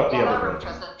can't shut the Go that other room, room.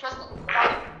 Tristan. Go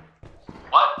back.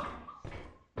 What?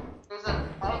 There's an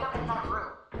item in that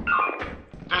room.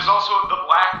 There's also the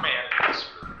black man in this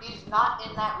room. He's not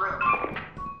in that room.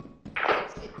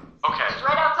 Okay. He's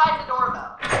right outside the door,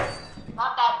 though.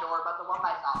 Not that door, but the one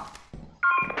by side.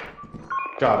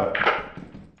 Got it.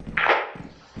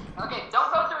 Okay,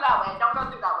 don't go through that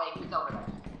way. He's over there.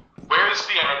 Where is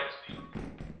the enemy?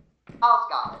 Hal's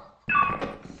got it.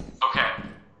 Okay.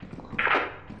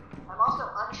 I'm also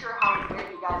unsure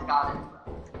where you guys got it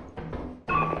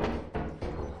from.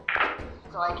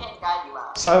 So I can't guide you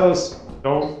out. Silas,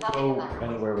 don't go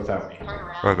anywhere without me. Turn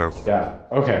around. I know. Yeah.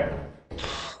 Okay.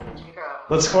 Take a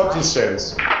Let's go up these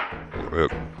stairs.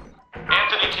 Yep.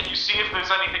 Anthony, can you see if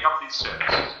there's anything up these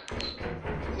stairs?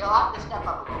 You'll have to step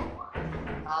up a little more.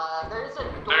 There's a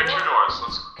door. There are 2 doors.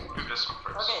 Let's do this one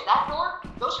first. Okay, that door,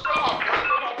 go straight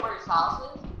ahead where his house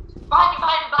is. Behind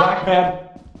you. Black man.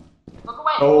 Look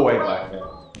away. Go away, Look black man. Go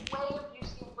away if you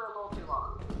see him for a little too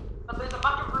long. But there's a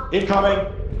bunch of rooms. Incoming.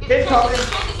 He's Incoming. just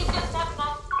snapping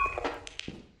at.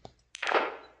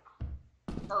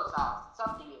 Oh, Silas, it's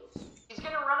up to you. He's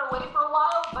gonna run away for a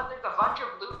while, but there's a bunch of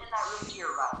loot in that room to your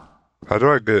right. How do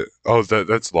I get... Oh,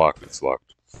 that's locked. It's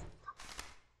locked.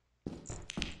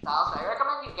 Silas, I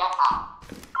recommend you get out.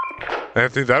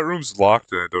 Anthony, that room's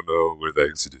locked and I don't know where the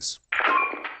exit is.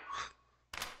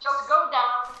 Just go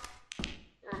down,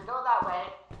 or go that way.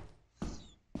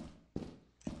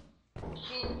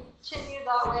 Continue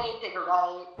that way, take a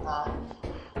right.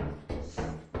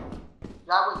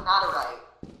 That was not a right.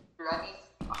 Oh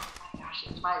my gosh,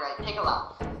 it's my right. Take a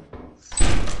left.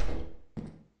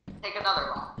 Take another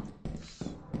left.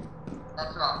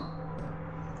 That's right.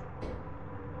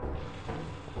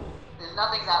 There's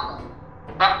nothing that way.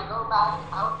 You have to go back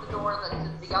out the door that's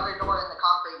the other door in the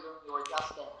concrete room you were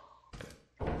just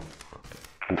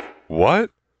in. What?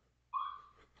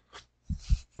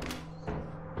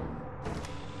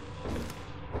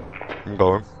 I'm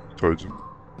going towards him.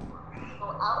 Go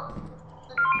out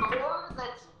the door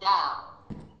that's down.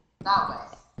 That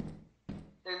way.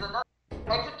 There's another.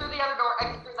 Exit through the other door.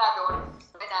 Exit through that door.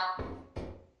 Right now.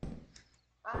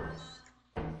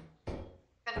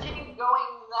 Continue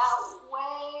going that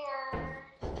way, or...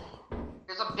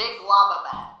 There's a big blob up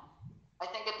ahead. I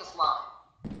think it's a slime.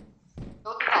 Go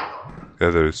through that door. Yeah,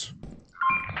 there is.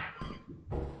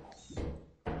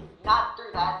 Not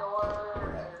through that door.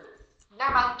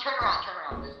 Never mind, turn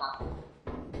around, there's nothing.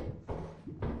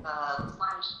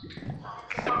 Slime's...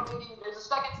 There's a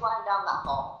second slime down that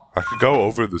hall. I could go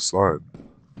over the slime.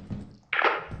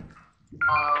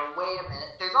 Wait a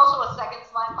minute. There's also a second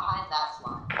slime behind that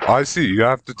slime. I see. You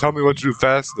have to tell me what to do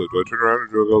fast, though. Do I turn around or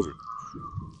do I go over?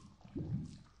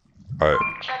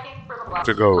 Alright. Checking for the I black. have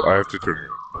to go. I have to turn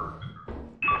around.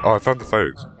 Oh, I found the fire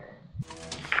exit.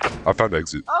 Okay. I found the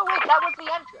exit. Oh wait, that was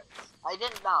the entrance. I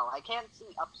didn't know. I can't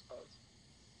see upstairs.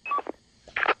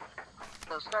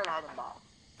 So start heading back.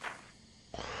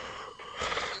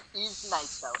 He's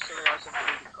nice though, so there are some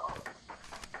booty calls.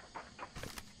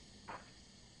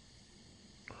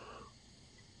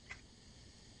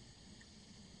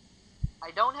 I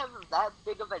don't have that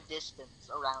big of a distance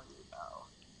around you though.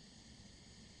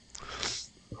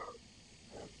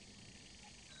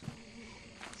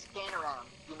 Scan around.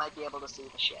 You might be able to see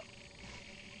the ship.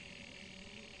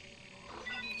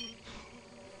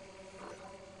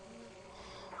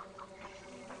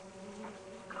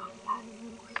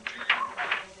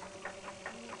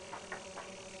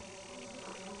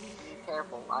 Be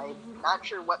careful. I'm not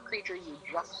sure what creature you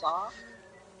just saw.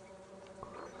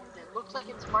 It looks like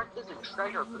it's marked as a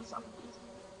treasure for some reason.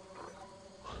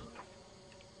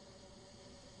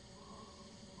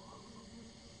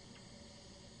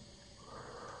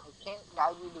 I can't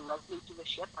guide you directly to the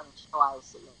ship until I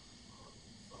see it.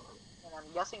 And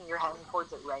I'm guessing you're heading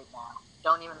towards it right now.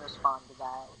 Don't even respond to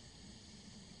that.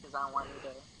 Because I don't want you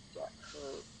to get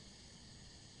hurt.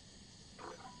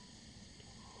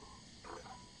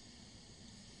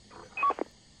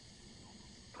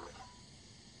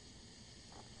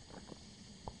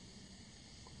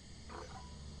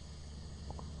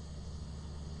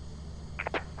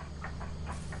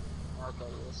 Okay,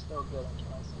 you're still good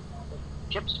until I see that. The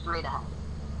ship's straight ahead.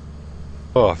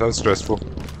 Oh, that was stressful.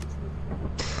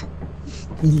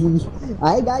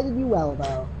 I guided you well,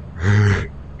 though.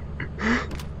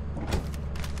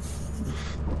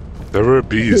 There were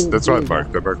bees. That's why I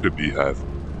marked. I marked a beehive.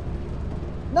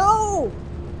 No!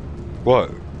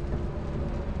 What?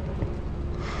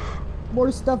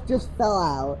 More stuff just fell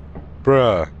out.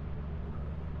 Bruh.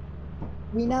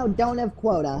 We now don't have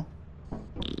quota.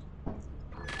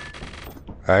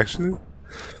 Actually?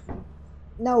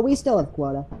 No, we still have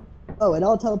quota. Oh, it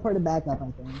all teleported back up,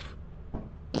 I think.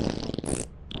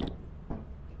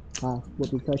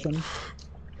 Whoopee cushion.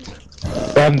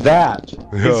 And that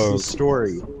is Yo. the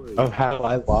story of how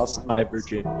I lost my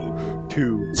virginity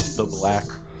to the black.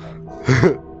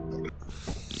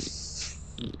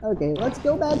 Okay, let's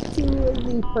go back to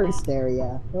the first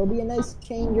area. There'll be a nice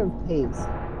change of pace.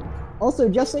 Also,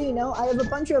 just so you know, I have a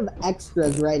bunch of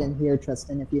extras right in here,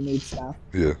 Tristan, if you need stuff.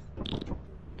 Yeah.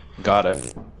 Got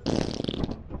it.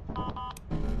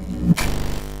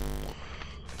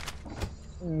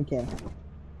 Okay.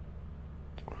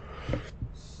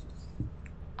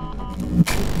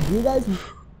 Do you guys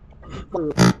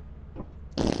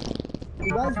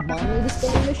want me to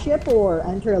stay in the ship or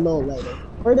enter a little later?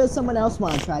 Or does someone else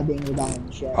want to try being the guy in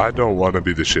the ship? I don't want to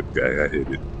be the ship guy. I hate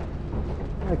it.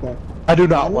 Okay. I do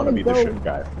not I'm want to gonna be the go- ship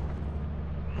guy.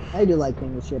 I do like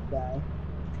being the ship guy.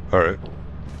 Alright.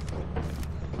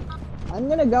 I'm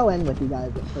gonna go in with you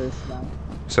guys at first, though.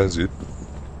 Sounds good.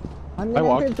 I'm My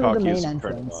gonna enter through the walkie-talkie main is turned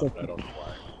entrance. on. I don't know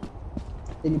why.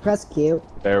 Did you press Q?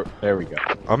 There we go.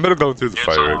 I'm gonna go through the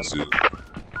fire exit.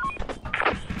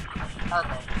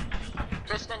 Okay.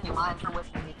 Tristan, you mind for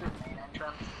with me through the main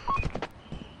entrance?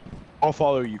 I'll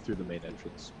follow you through the main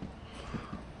entrance.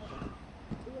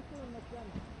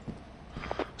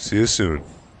 See you soon.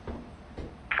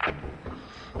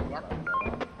 Yep.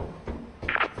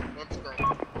 It's good.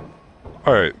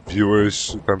 Alright,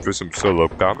 viewers, time for some solo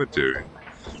commentary.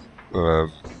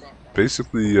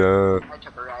 Basically, I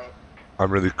took a right. I'm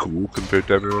really cool compared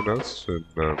to everyone else, and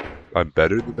I'm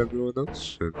better than everyone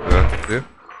else, and yeah.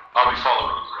 I'll be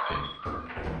following you, right?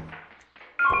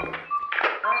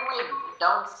 Currently,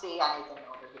 don't see anything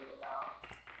over here though.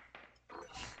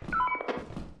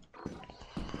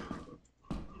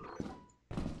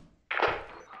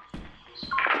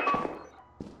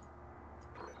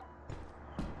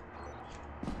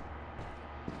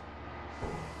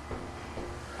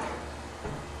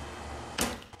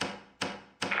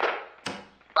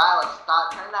 Silas,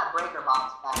 stop. Turn that breaker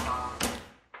box back on.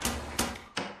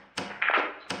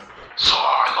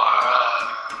 Silence!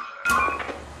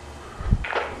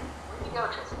 Where'd you go,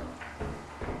 Tristan?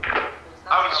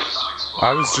 I was just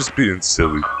I was just being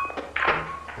silly.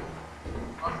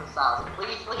 Also, Silas,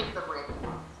 please leave the break.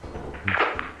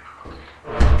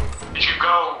 Did you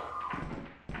go?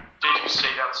 Did you stay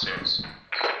downstairs?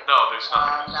 No, there's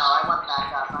nothing. No, I went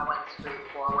back up. I went straight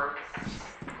forward.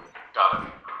 Got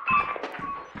it.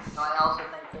 No, I also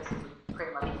think this is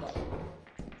pretty much it.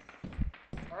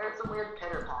 There's some weird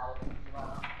pitter pattern as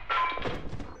well.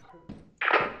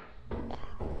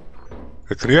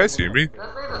 Hey, can you guys hear me? This is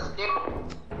a skip.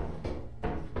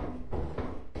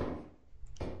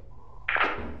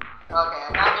 Okay, I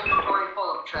got an inventory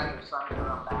full of treasure, so I'm gonna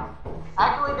run back.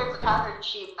 Actually, there's a ton of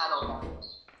cheap metal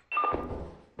ones.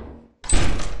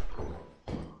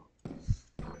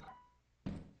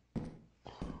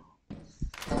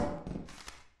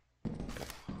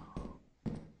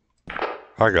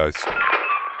 Hi guys.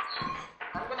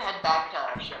 I'm gonna head back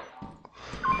to ship now.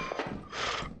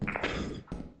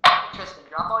 Tristan,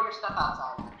 drop all your stuff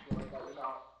outside, actually, that we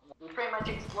don't. We pretty much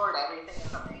explored everything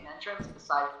in the main entrance,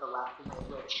 besides the left of it,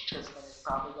 which Tristan is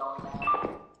probably going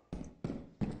down.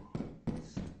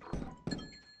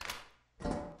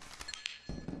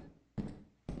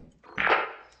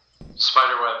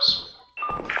 Spiderwebs.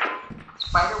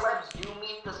 Spiderwebs do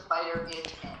mean the spider is in.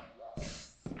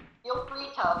 Feel free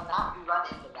to not run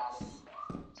into that if you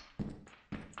want.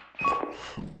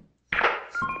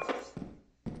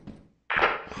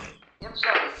 If so,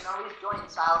 you can always join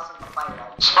Silas in the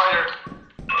fight. Spider.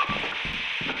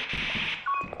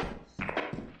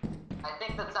 I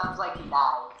think that sounds like he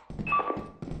died.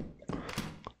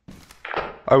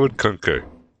 I would concur.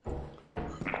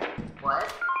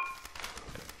 What?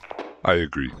 I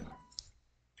agree.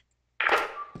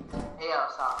 Hey,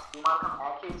 Sauce, do you want to come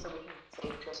back here so we can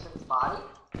save Tristan's body?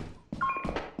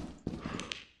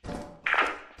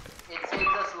 It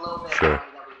saves us a little bit of Sure. money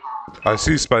that we have. I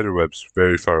see spider webs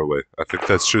very far away. I think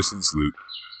that's Tristan's loot.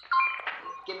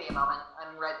 Give me a moment.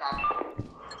 I'm right back.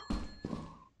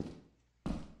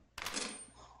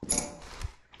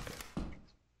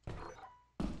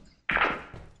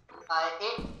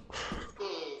 It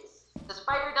is. The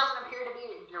spider doesn't appear to be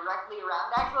directly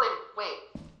around. Actually, wait.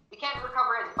 We can't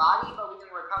recover his body, but we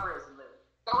can recover his loot.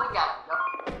 Go and get him. Go.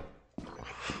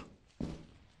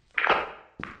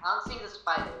 I don't see the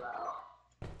spider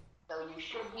though. So you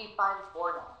should be fine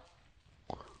for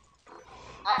now.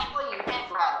 Actually, you can't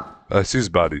grab him. I see his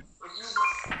body.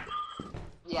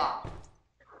 Yeah.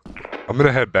 I'm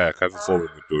gonna head back. I have a full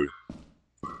inventory.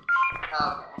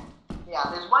 Okay. Yeah,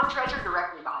 there's one treasure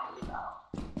directly behind you though.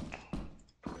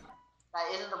 That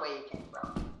isn't the way you came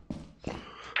from.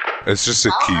 It's just a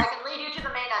key. I can lead you to the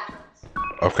main entrance.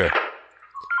 Okay.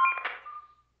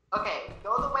 Okay,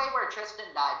 go the way where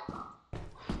Tristan died from.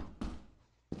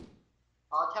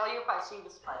 I'll tell you if I see the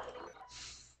spider.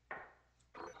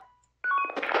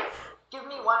 Give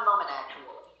me one moment, actually.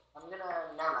 I'm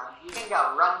gonna... Never mind. You can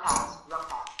go. Run past. Run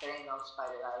past. There ain't no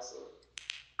spider that I see.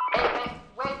 Hey,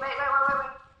 wait.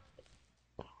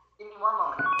 Give me one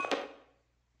moment.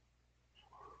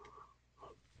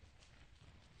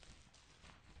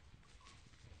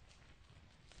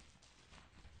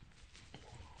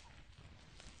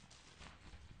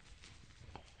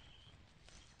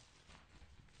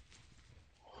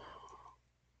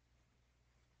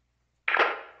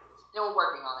 Still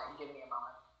working on it. Give me a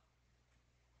moment.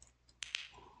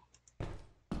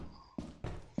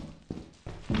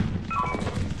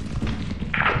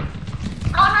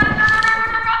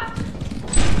 Run!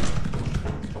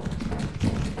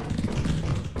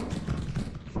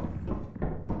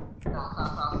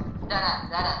 Stop. Dead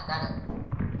end.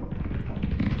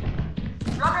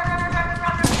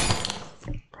 Run!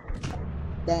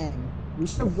 Dang, we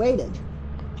should have waited.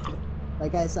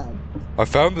 Like I said. I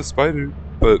found the spider,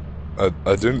 but I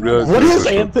didn't realize. What there was is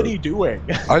a Anthony doing?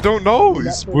 I don't know. Is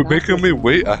He's that for making me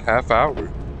wait a half hour.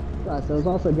 So it was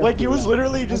also just Like, he was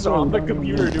literally just That's why on we the don't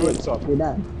even computer need doing to- something. You're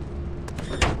dead.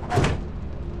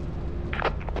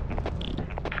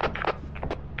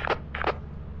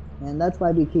 And that's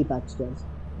why we keep extras.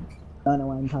 Don't know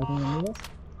why I'm talking into this.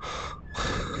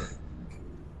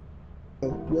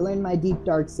 Okay, you learned my deep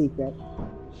dark secret.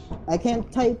 I can't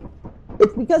type.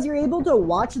 It's because you're able to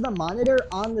watch the monitor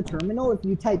on the terminal if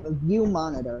you type view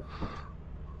monitor.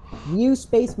 View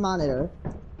space monitor.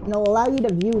 And it'll allow you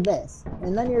to view this.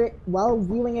 And then while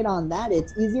viewing it on that,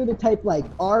 it's easier to type like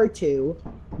R2,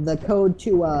 the code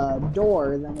to a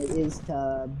door, than it is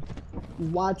to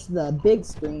watch the big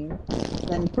screen.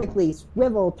 Then quickly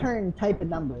swivel, turn, type a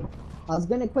number. I was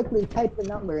gonna quickly type the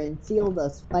number and seal the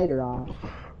spider off.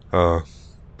 I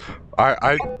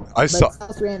But saw.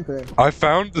 Sus ran through. I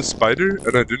found the spider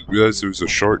and I didn't realize there was a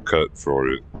shortcut for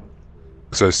it.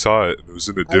 Because I saw it and it was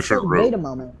in a I different said, room. wait a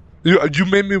moment. You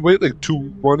made me wait like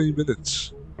 20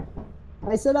 minutes.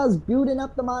 I said I was booting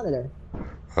up the monitor.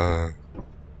 Oh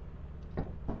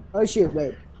shoot,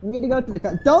 wait. We need to go to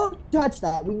the don't touch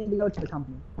that. We need to go to the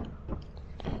company.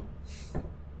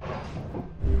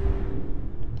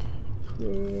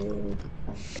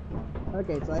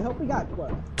 Okay, so I hope we got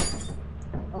close.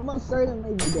 Almost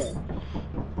certainly we did.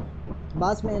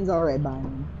 Boss man's alright buying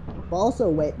them. We'll also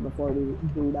wait before we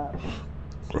boot up.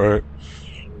 Right.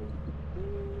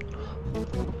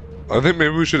 I think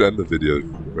maybe we should end the video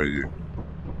right here.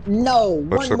 No,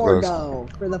 Watch one more the go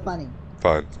for the funny.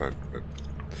 Fine.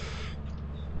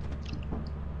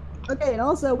 Okay, and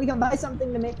also we can buy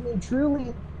something to make me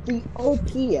truly the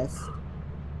OP'est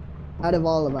out of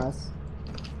all of us.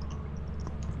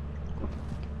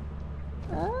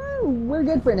 We're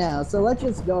good for now, so let's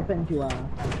just go up into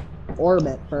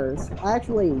orbit first.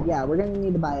 Actually, yeah, we're gonna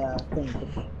need to buy a thing.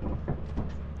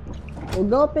 We'll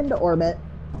go up into orbit.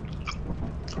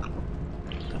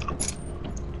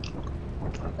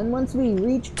 And once we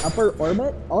reach upper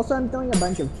orbit, also I'm throwing a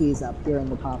bunch of keys up here in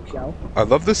the top shelf. I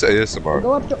love this ASMR. We'll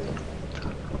go up to...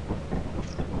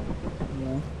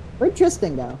 Yeah. Where'd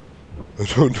Tristan go? I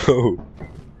don't know.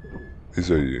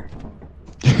 Izaiah.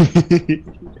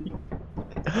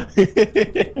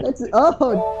 That's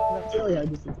really hard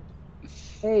to see.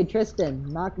 Hey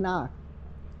Tristan, knock knock.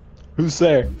 Who's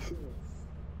there?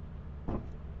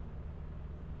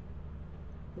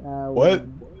 What?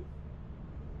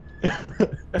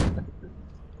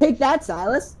 Take that,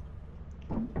 Silas.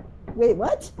 Wait,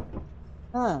 what?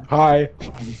 Huh. Hi.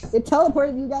 It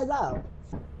teleported you guys out.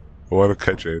 I want to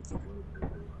catch Anthony.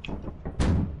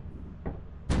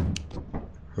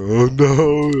 Oh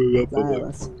no! Not the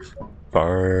Silas.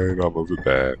 Fine, I'll move it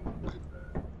back.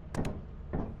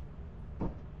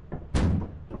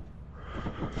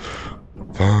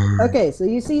 Fine. Okay, so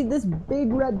you see this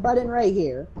big red button right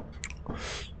here.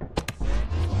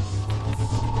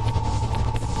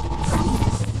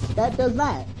 That does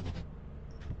that.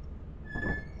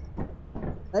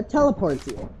 That teleports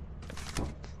you.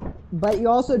 But you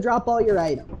also drop all your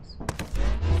items.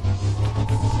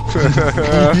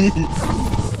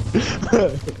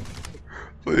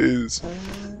 Please.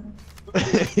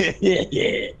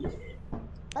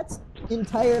 That's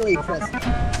entirely Tristan.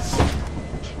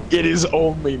 It is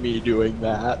only me doing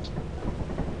that.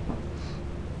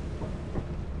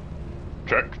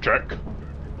 Check.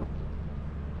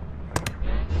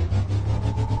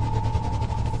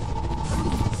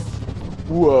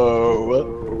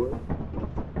 Whoa.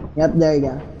 Yep, there you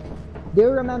go. Do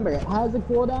remember, it has a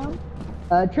cooldown.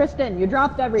 Tristan, you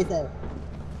dropped everything.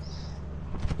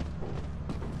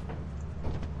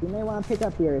 You may want to pick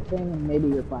up your thing and maybe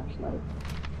your flashlight.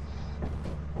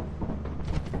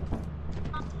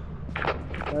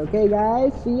 Okay,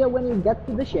 guys, see ya when you get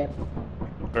to the ship.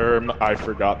 I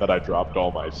forgot that I dropped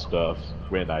all my stuff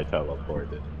when I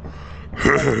teleported.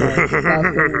 That's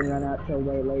fine. We'll run out till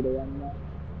way later anyway.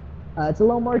 It's a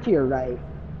little more to your right.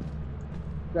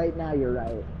 Right now, you're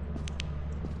right.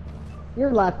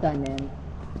 Your left, I'm in.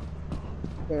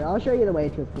 Here, I'll show you the way,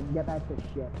 Tristan. Get back to the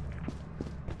ship.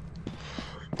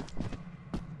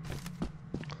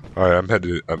 Alright, I'm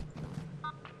headed.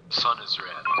 Sun is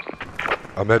red.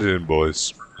 I'm headed in,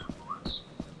 boys.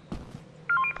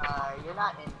 You're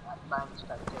not in my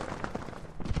spectator.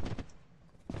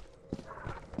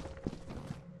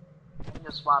 I'm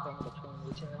just swapping between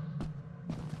you two.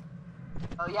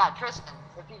 Oh yeah, Tristan,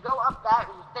 if you go up that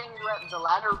thing, the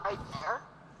ladder right there,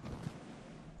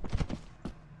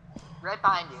 right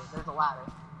behind you, there's a ladder.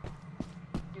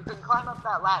 You can climb up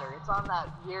that ladder. It's on that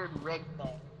weird rig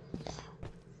thing.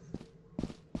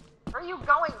 Where are you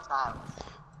going, Silas?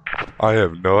 I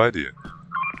have no idea.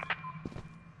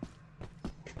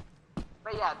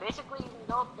 But yeah, basically you can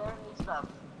go up there and do stuff.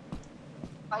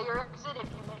 By your exit, if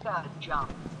you make a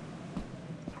jump.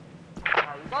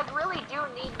 You guys really do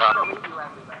need me to lead you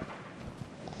everywhere.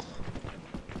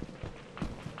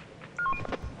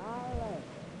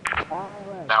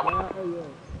 That one.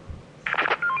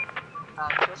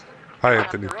 Tristan? Hi,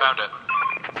 Anthony. Found it.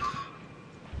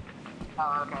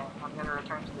 Oh, okay. I'm gonna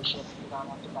return to the ship so you don't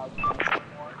have to buy things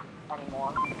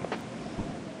anymore.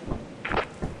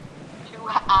 2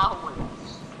 hours.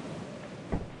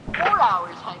 4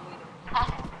 hours, I mean.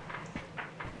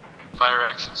 Fire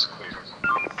exit's clear.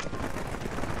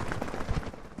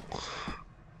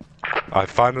 I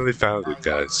finally found it,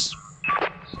 guys.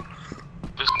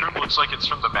 This room looks like it's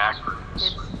from the back rooms.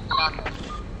 It's nothing.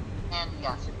 And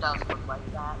yes, it does look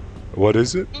like that. What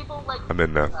is it? People like, I'm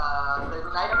in now. there's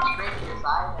an item straight to your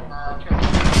side and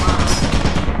Tristan's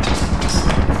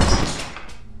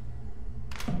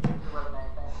there wasn't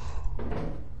anything.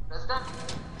 Tristan?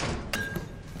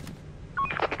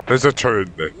 There's a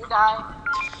turret there. You die.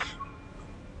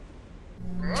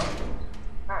 Really?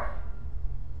 Alright.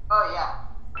 Oh yeah.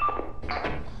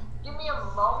 Give me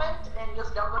a moment and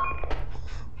just don't look.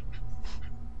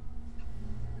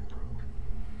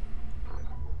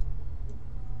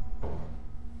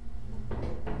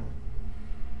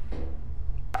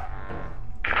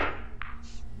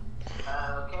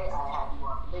 Okay, I have you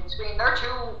on the big screen. There are 2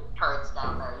 turrets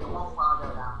down there. You won't want to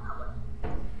go down that way.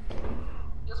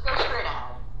 Just go straight ahead.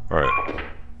 Alright.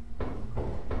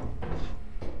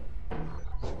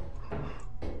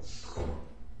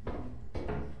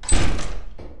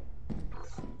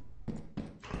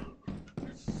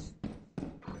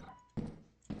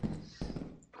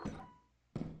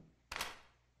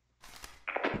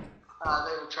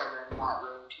 There's a treasure in that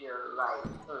room to your right.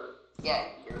 Or, yeah,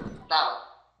 that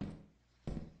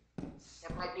one.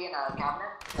 It might be in a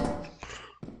cabinet.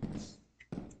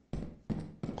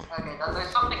 Okay,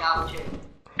 there's something up too.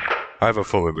 I have a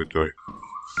full inventory.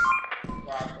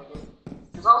 Yeah, I figured.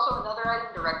 There's also another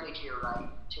item directly to your right,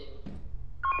 too.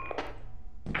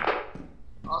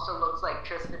 Also looks like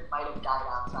Tristan might have died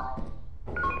outside.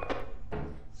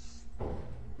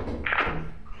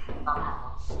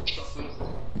 Somehow. Which confuses me.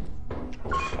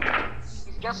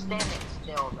 He's just standing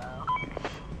still, though.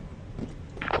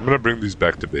 I'm gonna bring these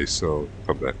back to base, so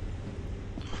come back.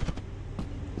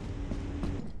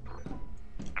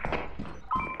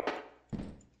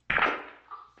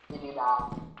 Did you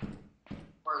die?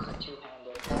 Or is it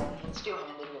two-handed? If it's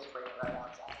two-handed, just bring it right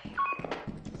outside.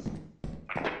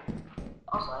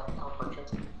 Also, I can teleport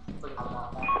Tristan. Forgot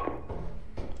about that.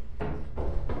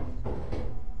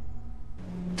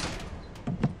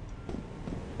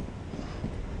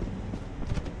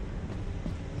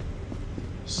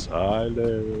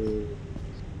 Silence.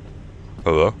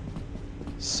 Hello?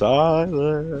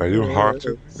 Silence. Are you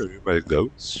haunted? Are you my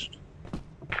ghost?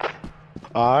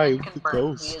 I'm the Confirm,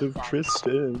 ghost he is of dead.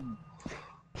 Tristan.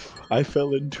 I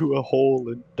fell into a hole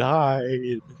and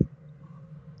died.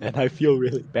 And I feel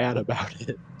really bad about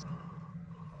it.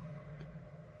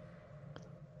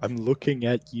 I'm looking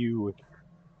at you.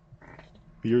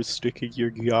 You're sticking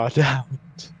your god out.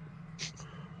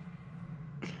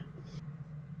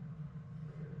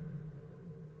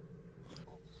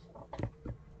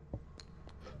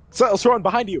 Silas, run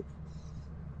behind you!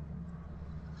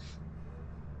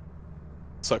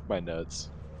 Suck my nuts.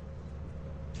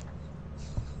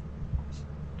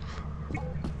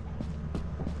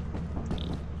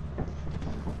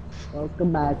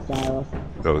 Welcome back, Silas.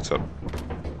 Yo, what's up?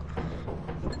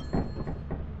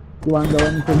 You want to go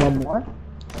in for one more?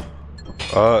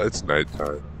 It's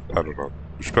nighttime. I don't know.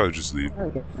 We should probably just leave.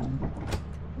 Okay, fine.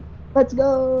 Let's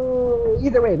go!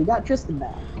 Either way, we got Tristan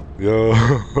back. Yo.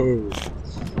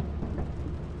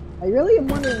 I really am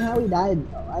wondering how he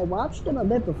died, though. I watched him a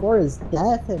bit before his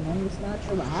death, and I'm just not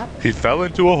sure what happened. He fell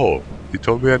into a hole. He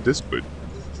told me on Discord.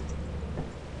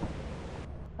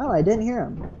 Oh, I didn't hear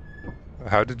him.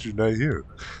 How did you not hear?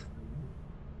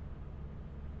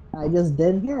 I just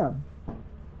didn't hear him.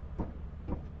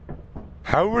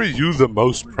 How were you the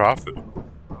most profitable?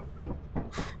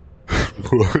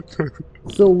 What?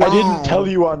 So why? I didn't tell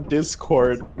you on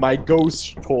Discord. My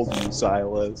ghost told you,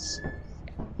 Silas.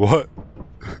 What?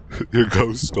 Your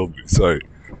ghost told me. Sorry.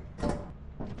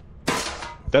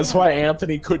 That's why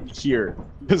Anthony couldn't hear.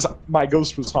 Because my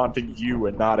ghost was haunting you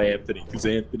and not Anthony, because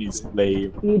Anthony's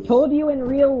lame. He told you in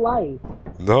real life.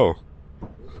 No.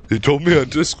 He told me on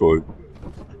Discord.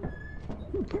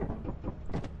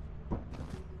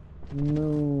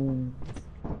 Moon.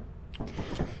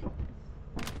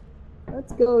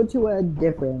 Let's go to a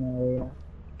different area.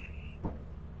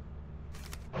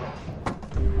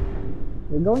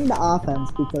 We're going to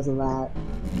offense because of that.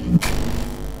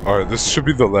 Alright, this should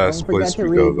be the last Don't forget place to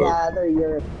we go, though. regather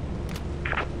your...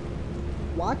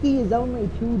 Walkie is only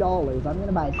 $2. I'm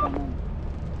gonna buy some.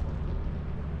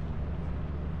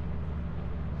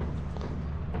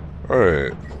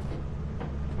 Alright.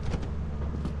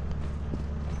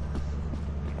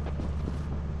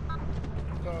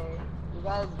 Okay, you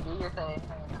guys do your thing,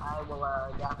 and I will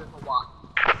gather the walk.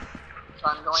 So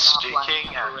I'm going offline.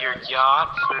 Sticking at your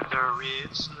yacht with the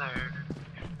wrist there.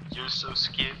 You're so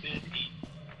skibbity.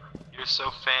 You're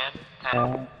so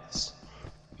fantastic.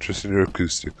 Tristan, you're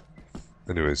acoustic.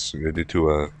 Anyways, I need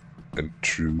to,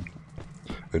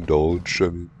 indulge, I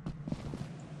mean.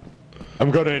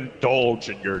 I'm gonna indulge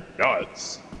in your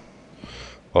nuts.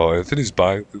 Oh, Anthony's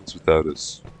buying things without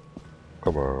us.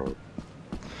 Come on.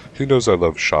 He knows I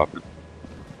love shopping.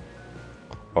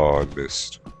 Oh, I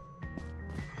missed.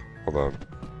 Hold on.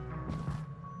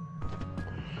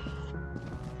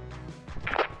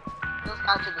 Just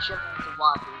got to the shipment of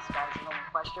walkies, guys. No more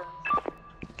questions?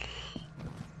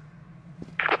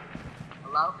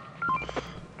 Hello?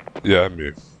 Yeah, I'm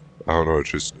here. I don't know what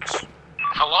Tristan is.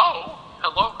 Hello?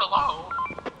 Hello, hello?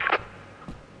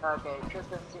 Okay,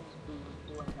 Tristan seems to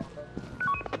be doing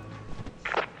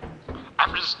nothing.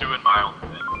 I'm just doing my own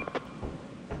thing.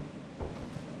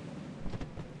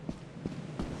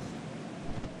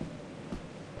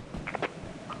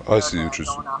 I see you, I'm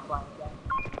Tristan. going offline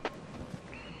again.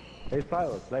 Hey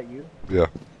Silas, that you? Yeah,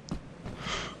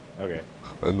 Okay.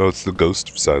 I know it's the ghost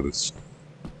of Silas.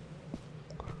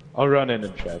 I'll run in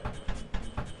and check.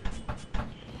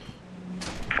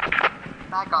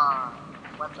 Back on.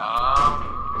 What's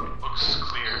up? Looks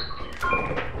clear.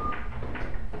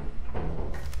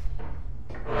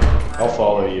 I'll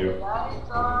follow you. Guys,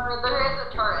 there is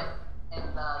a turret in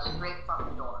the straight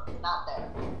front door. Not there.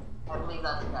 I believe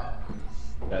that's better.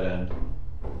 Dead end.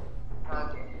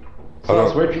 Okay.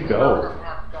 Silas, where'd you go? Doesn't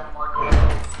have to get more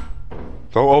turrets.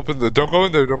 Don't open the. Don't go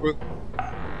in there. Don't go.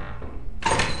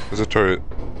 There's a turret.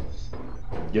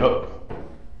 Yup.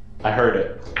 I heard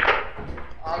it.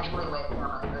 Actually, wait, never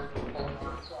mind. There's a full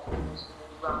now, so I can just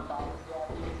run back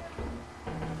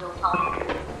and still talking.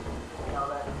 You know,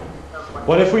 that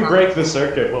What if we break the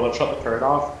circuit? Will it shut the turret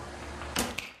off?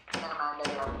 Never mind, I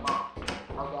got them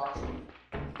all, I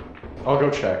guess. I'll go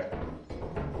check.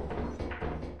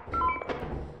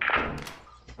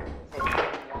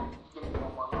 Give me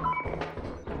one more moment.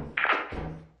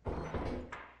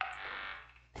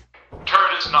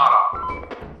 Turret is not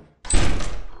up.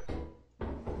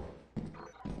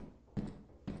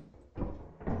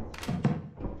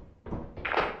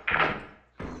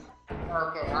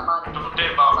 Okay, I'm on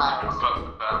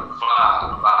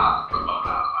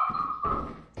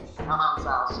I'm on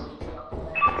South.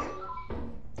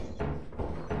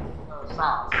 Oh,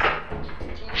 South.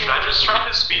 Should I just try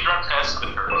to speedrun past the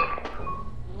turret?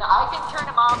 No, I can turn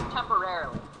him off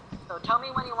temporarily. So tell me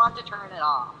when you want to turn it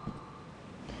off.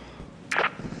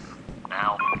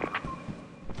 Now.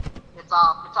 It's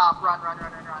off, run, run,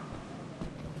 run, run, run.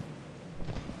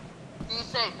 Be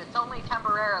safe, it's only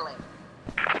temporarily.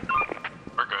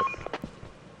 We're good.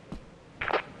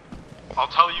 I'll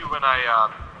tell you when I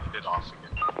get it off again.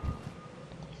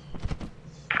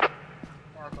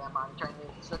 Okay, I'm monitoring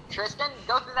this. So, Tristan,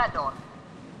 go through that door.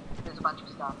 There's a bunch of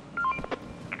stuff.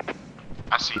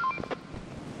 I see.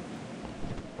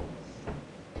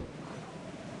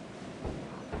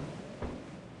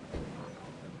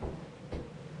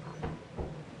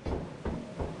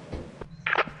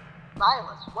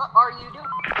 Silas, what are you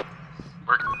doing?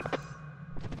 We're good.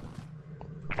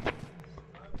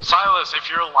 Silas, if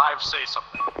you're alive, say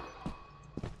something.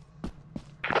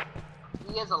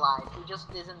 He is alive, he just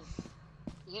isn't...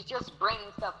 He's just bringing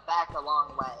stuff back a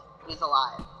long way. He's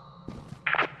alive.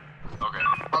 Okay.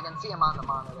 I can see him on the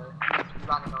monitor. He's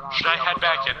running around. Should I the head open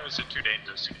back world. in, or is it too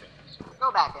dangerous to get in?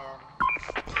 Go back in.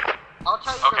 I'll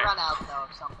tell you Okay. to run out, though,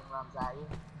 if something runs at you.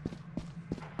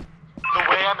 The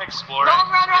way I'm exploring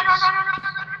Run, run, run, run, is... run, run, run,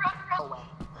 run, run, run, run, away.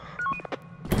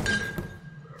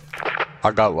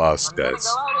 I got lost, I'm gonna guys.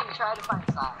 go out and try to find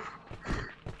Silas.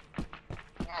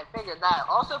 Yeah, I figured that.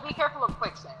 Also, be careful of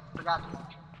quicksand. Forgot to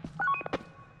mention.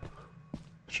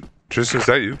 Tristan, is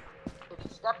that you? If you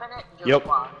step in it, just Yep.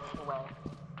 walk away.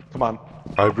 Come on.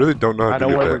 I really don't know how I to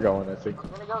know do where we're that. going, I think. I'm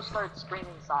gonna go start screaming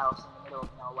Silas in the middle of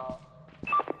nowhere.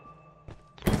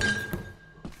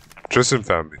 Tristan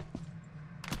found me.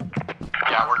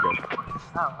 Yeah, we're good.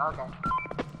 Oh, okay.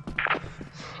 Can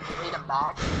you lead him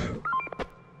back?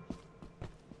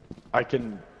 I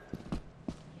can...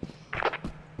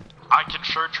 I can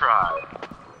sure try.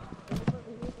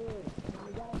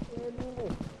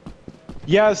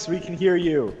 Yes, we can hear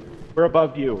you. We're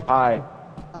above you. Hi.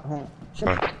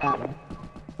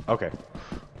 Okay.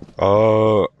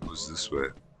 Who's this way?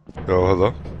 Oh,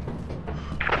 hello?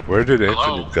 Where did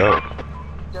Hello? Anthony go?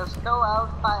 Just go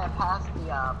out past the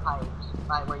pipes,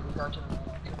 by where you go to the main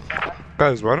entrance.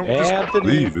 Guys, why don't we just Anthony!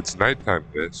 leave? It's nighttime,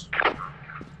 guys.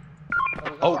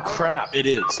 Oh crap, it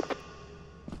is.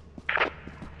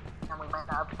 And we might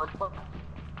not have football.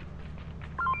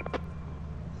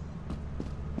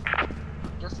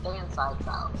 Just stay inside,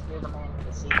 Silas. You're the man with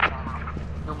the seat now.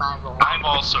 Do my role. I'm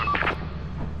also...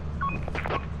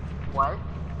 What?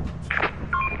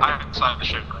 I'm inside the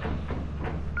ship right.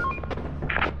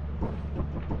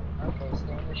 Okay,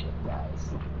 stay in the ship, guys.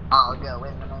 I'll go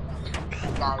in the main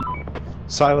entrance. Guys,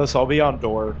 Silas, I'll be on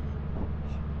door.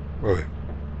 Okay.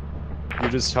 You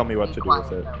just tell me what be to do quiet,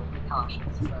 with it. though. Be cautious.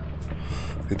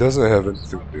 He doesn't have Might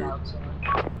anything be new. out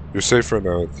soon. You're safe for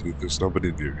now, Anthony. There's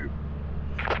nobody near you.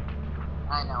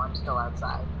 I know, I'm still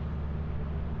outside.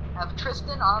 Have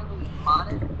Tristan on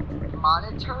the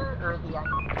monitor or the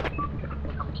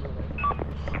computer?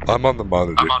 I'm on the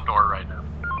monitor. I'm on door right now.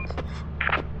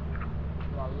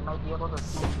 be able to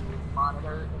see the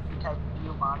monitor. If you type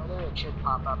view monitor, it should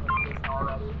pop up if it isn't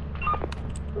already.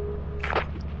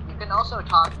 You can also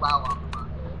talk while on the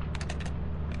monitor.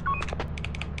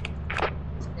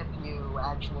 If you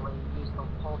actually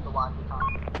hold the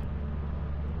walkie-talkie.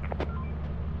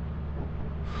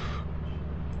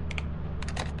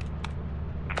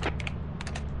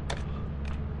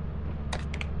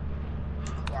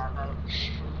 Yeah, that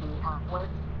should be how it works.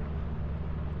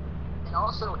 And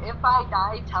also, if I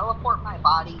die, teleport my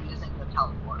body using the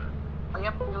teleporter. All you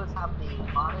have to do is have the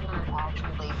monitor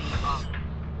actually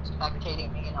be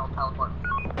spectating me and it'll teleport me.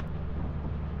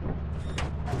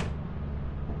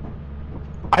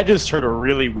 I just heard a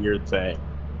really weird thing.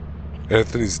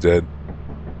 Anthony's dead.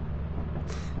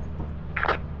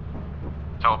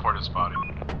 Teleport his body.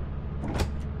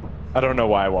 I don't know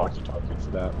why I walkie-talkie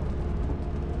for that.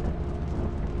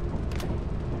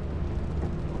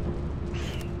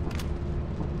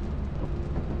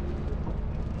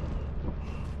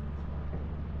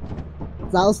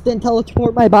 Silas didn't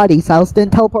teleport my body. Silas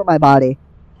didn't teleport my body.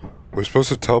 We're supposed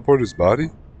to teleport his body?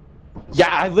 Yeah,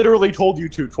 I literally told you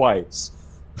to twice.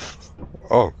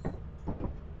 Oh.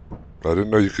 I didn't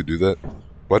know you could do that.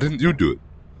 Why didn't you do it?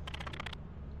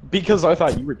 Because I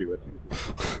thought you were doing it.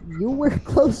 You were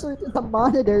closer to the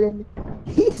monitor and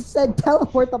he said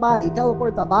teleport the body,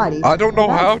 teleport the body. I don't know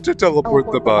And I how to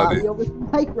teleport the body. over the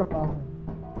microphone.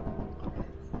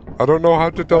 I don't know how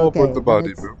to teleport Okay, the body,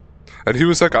 then it's- bro. And he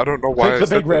was like, I don't know why I Click the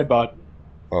said big red that. button.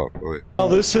 Oh, wait. Well,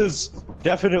 this has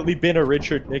definitely been a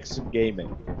Richard Nixon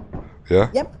gaming. Yeah?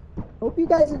 Yep. Hope you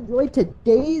guys enjoyed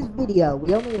today's video.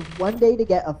 We only have one day to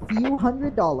get a few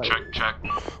 $100s. Check.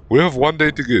 We have one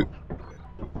day to get,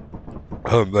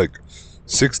 like,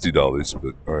 $60,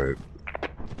 but alright.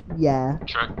 Yeah.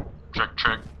 Check.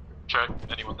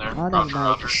 Anyone there? On a Roger, night.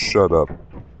 Roger. Shut up.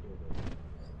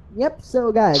 Yep,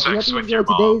 so guys, we hope Sex you with your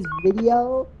enjoyed today's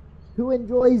video. Who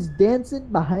enjoys dancing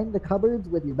behind the cupboards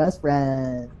with your best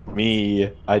friend?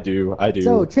 Me, I do.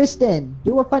 So, Tristan,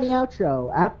 do a funny outro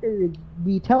after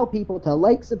we tell people to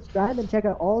like, subscribe, and check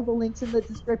out all the links in the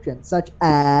description, such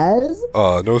as...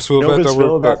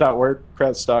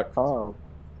 Novusville.wordpress.com.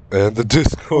 And the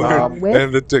Discord, With-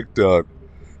 and the TikTok.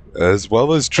 As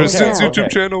well as Tristan's Okay.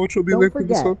 YouTube channel, which will be Don't linked in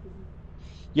this forget. one.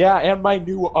 Yeah, and my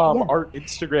new Yeah. art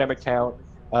Instagram account,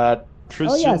 yeah,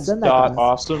 send that to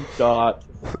us.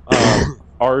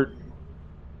 Tristans.awesome.art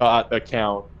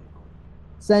account.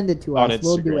 Send it to On us.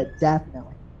 We'll do Instagram. it,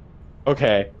 definitely.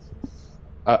 Okay,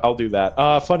 I'll do that.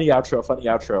 Funny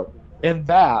outro. And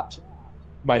that,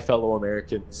 my fellow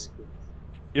Americans,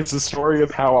 is the story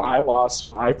of how I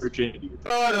lost my virginity.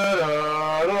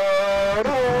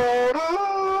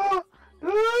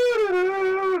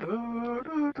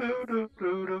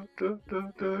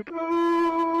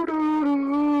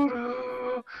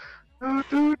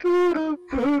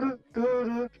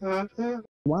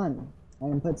 One. I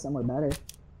can put somewhere better.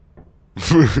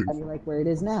 How do you like where it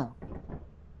is now?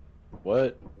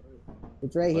 What?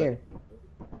 It's right What? here.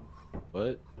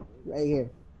 What? Right here.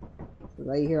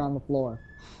 Right here on the floor.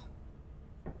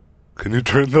 Can you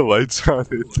turn the lights on,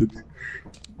 Anthony?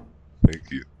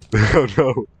 Thank you. Oh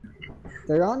no.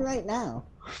 They're on right now.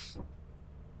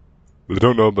 We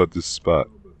don't know about this spot.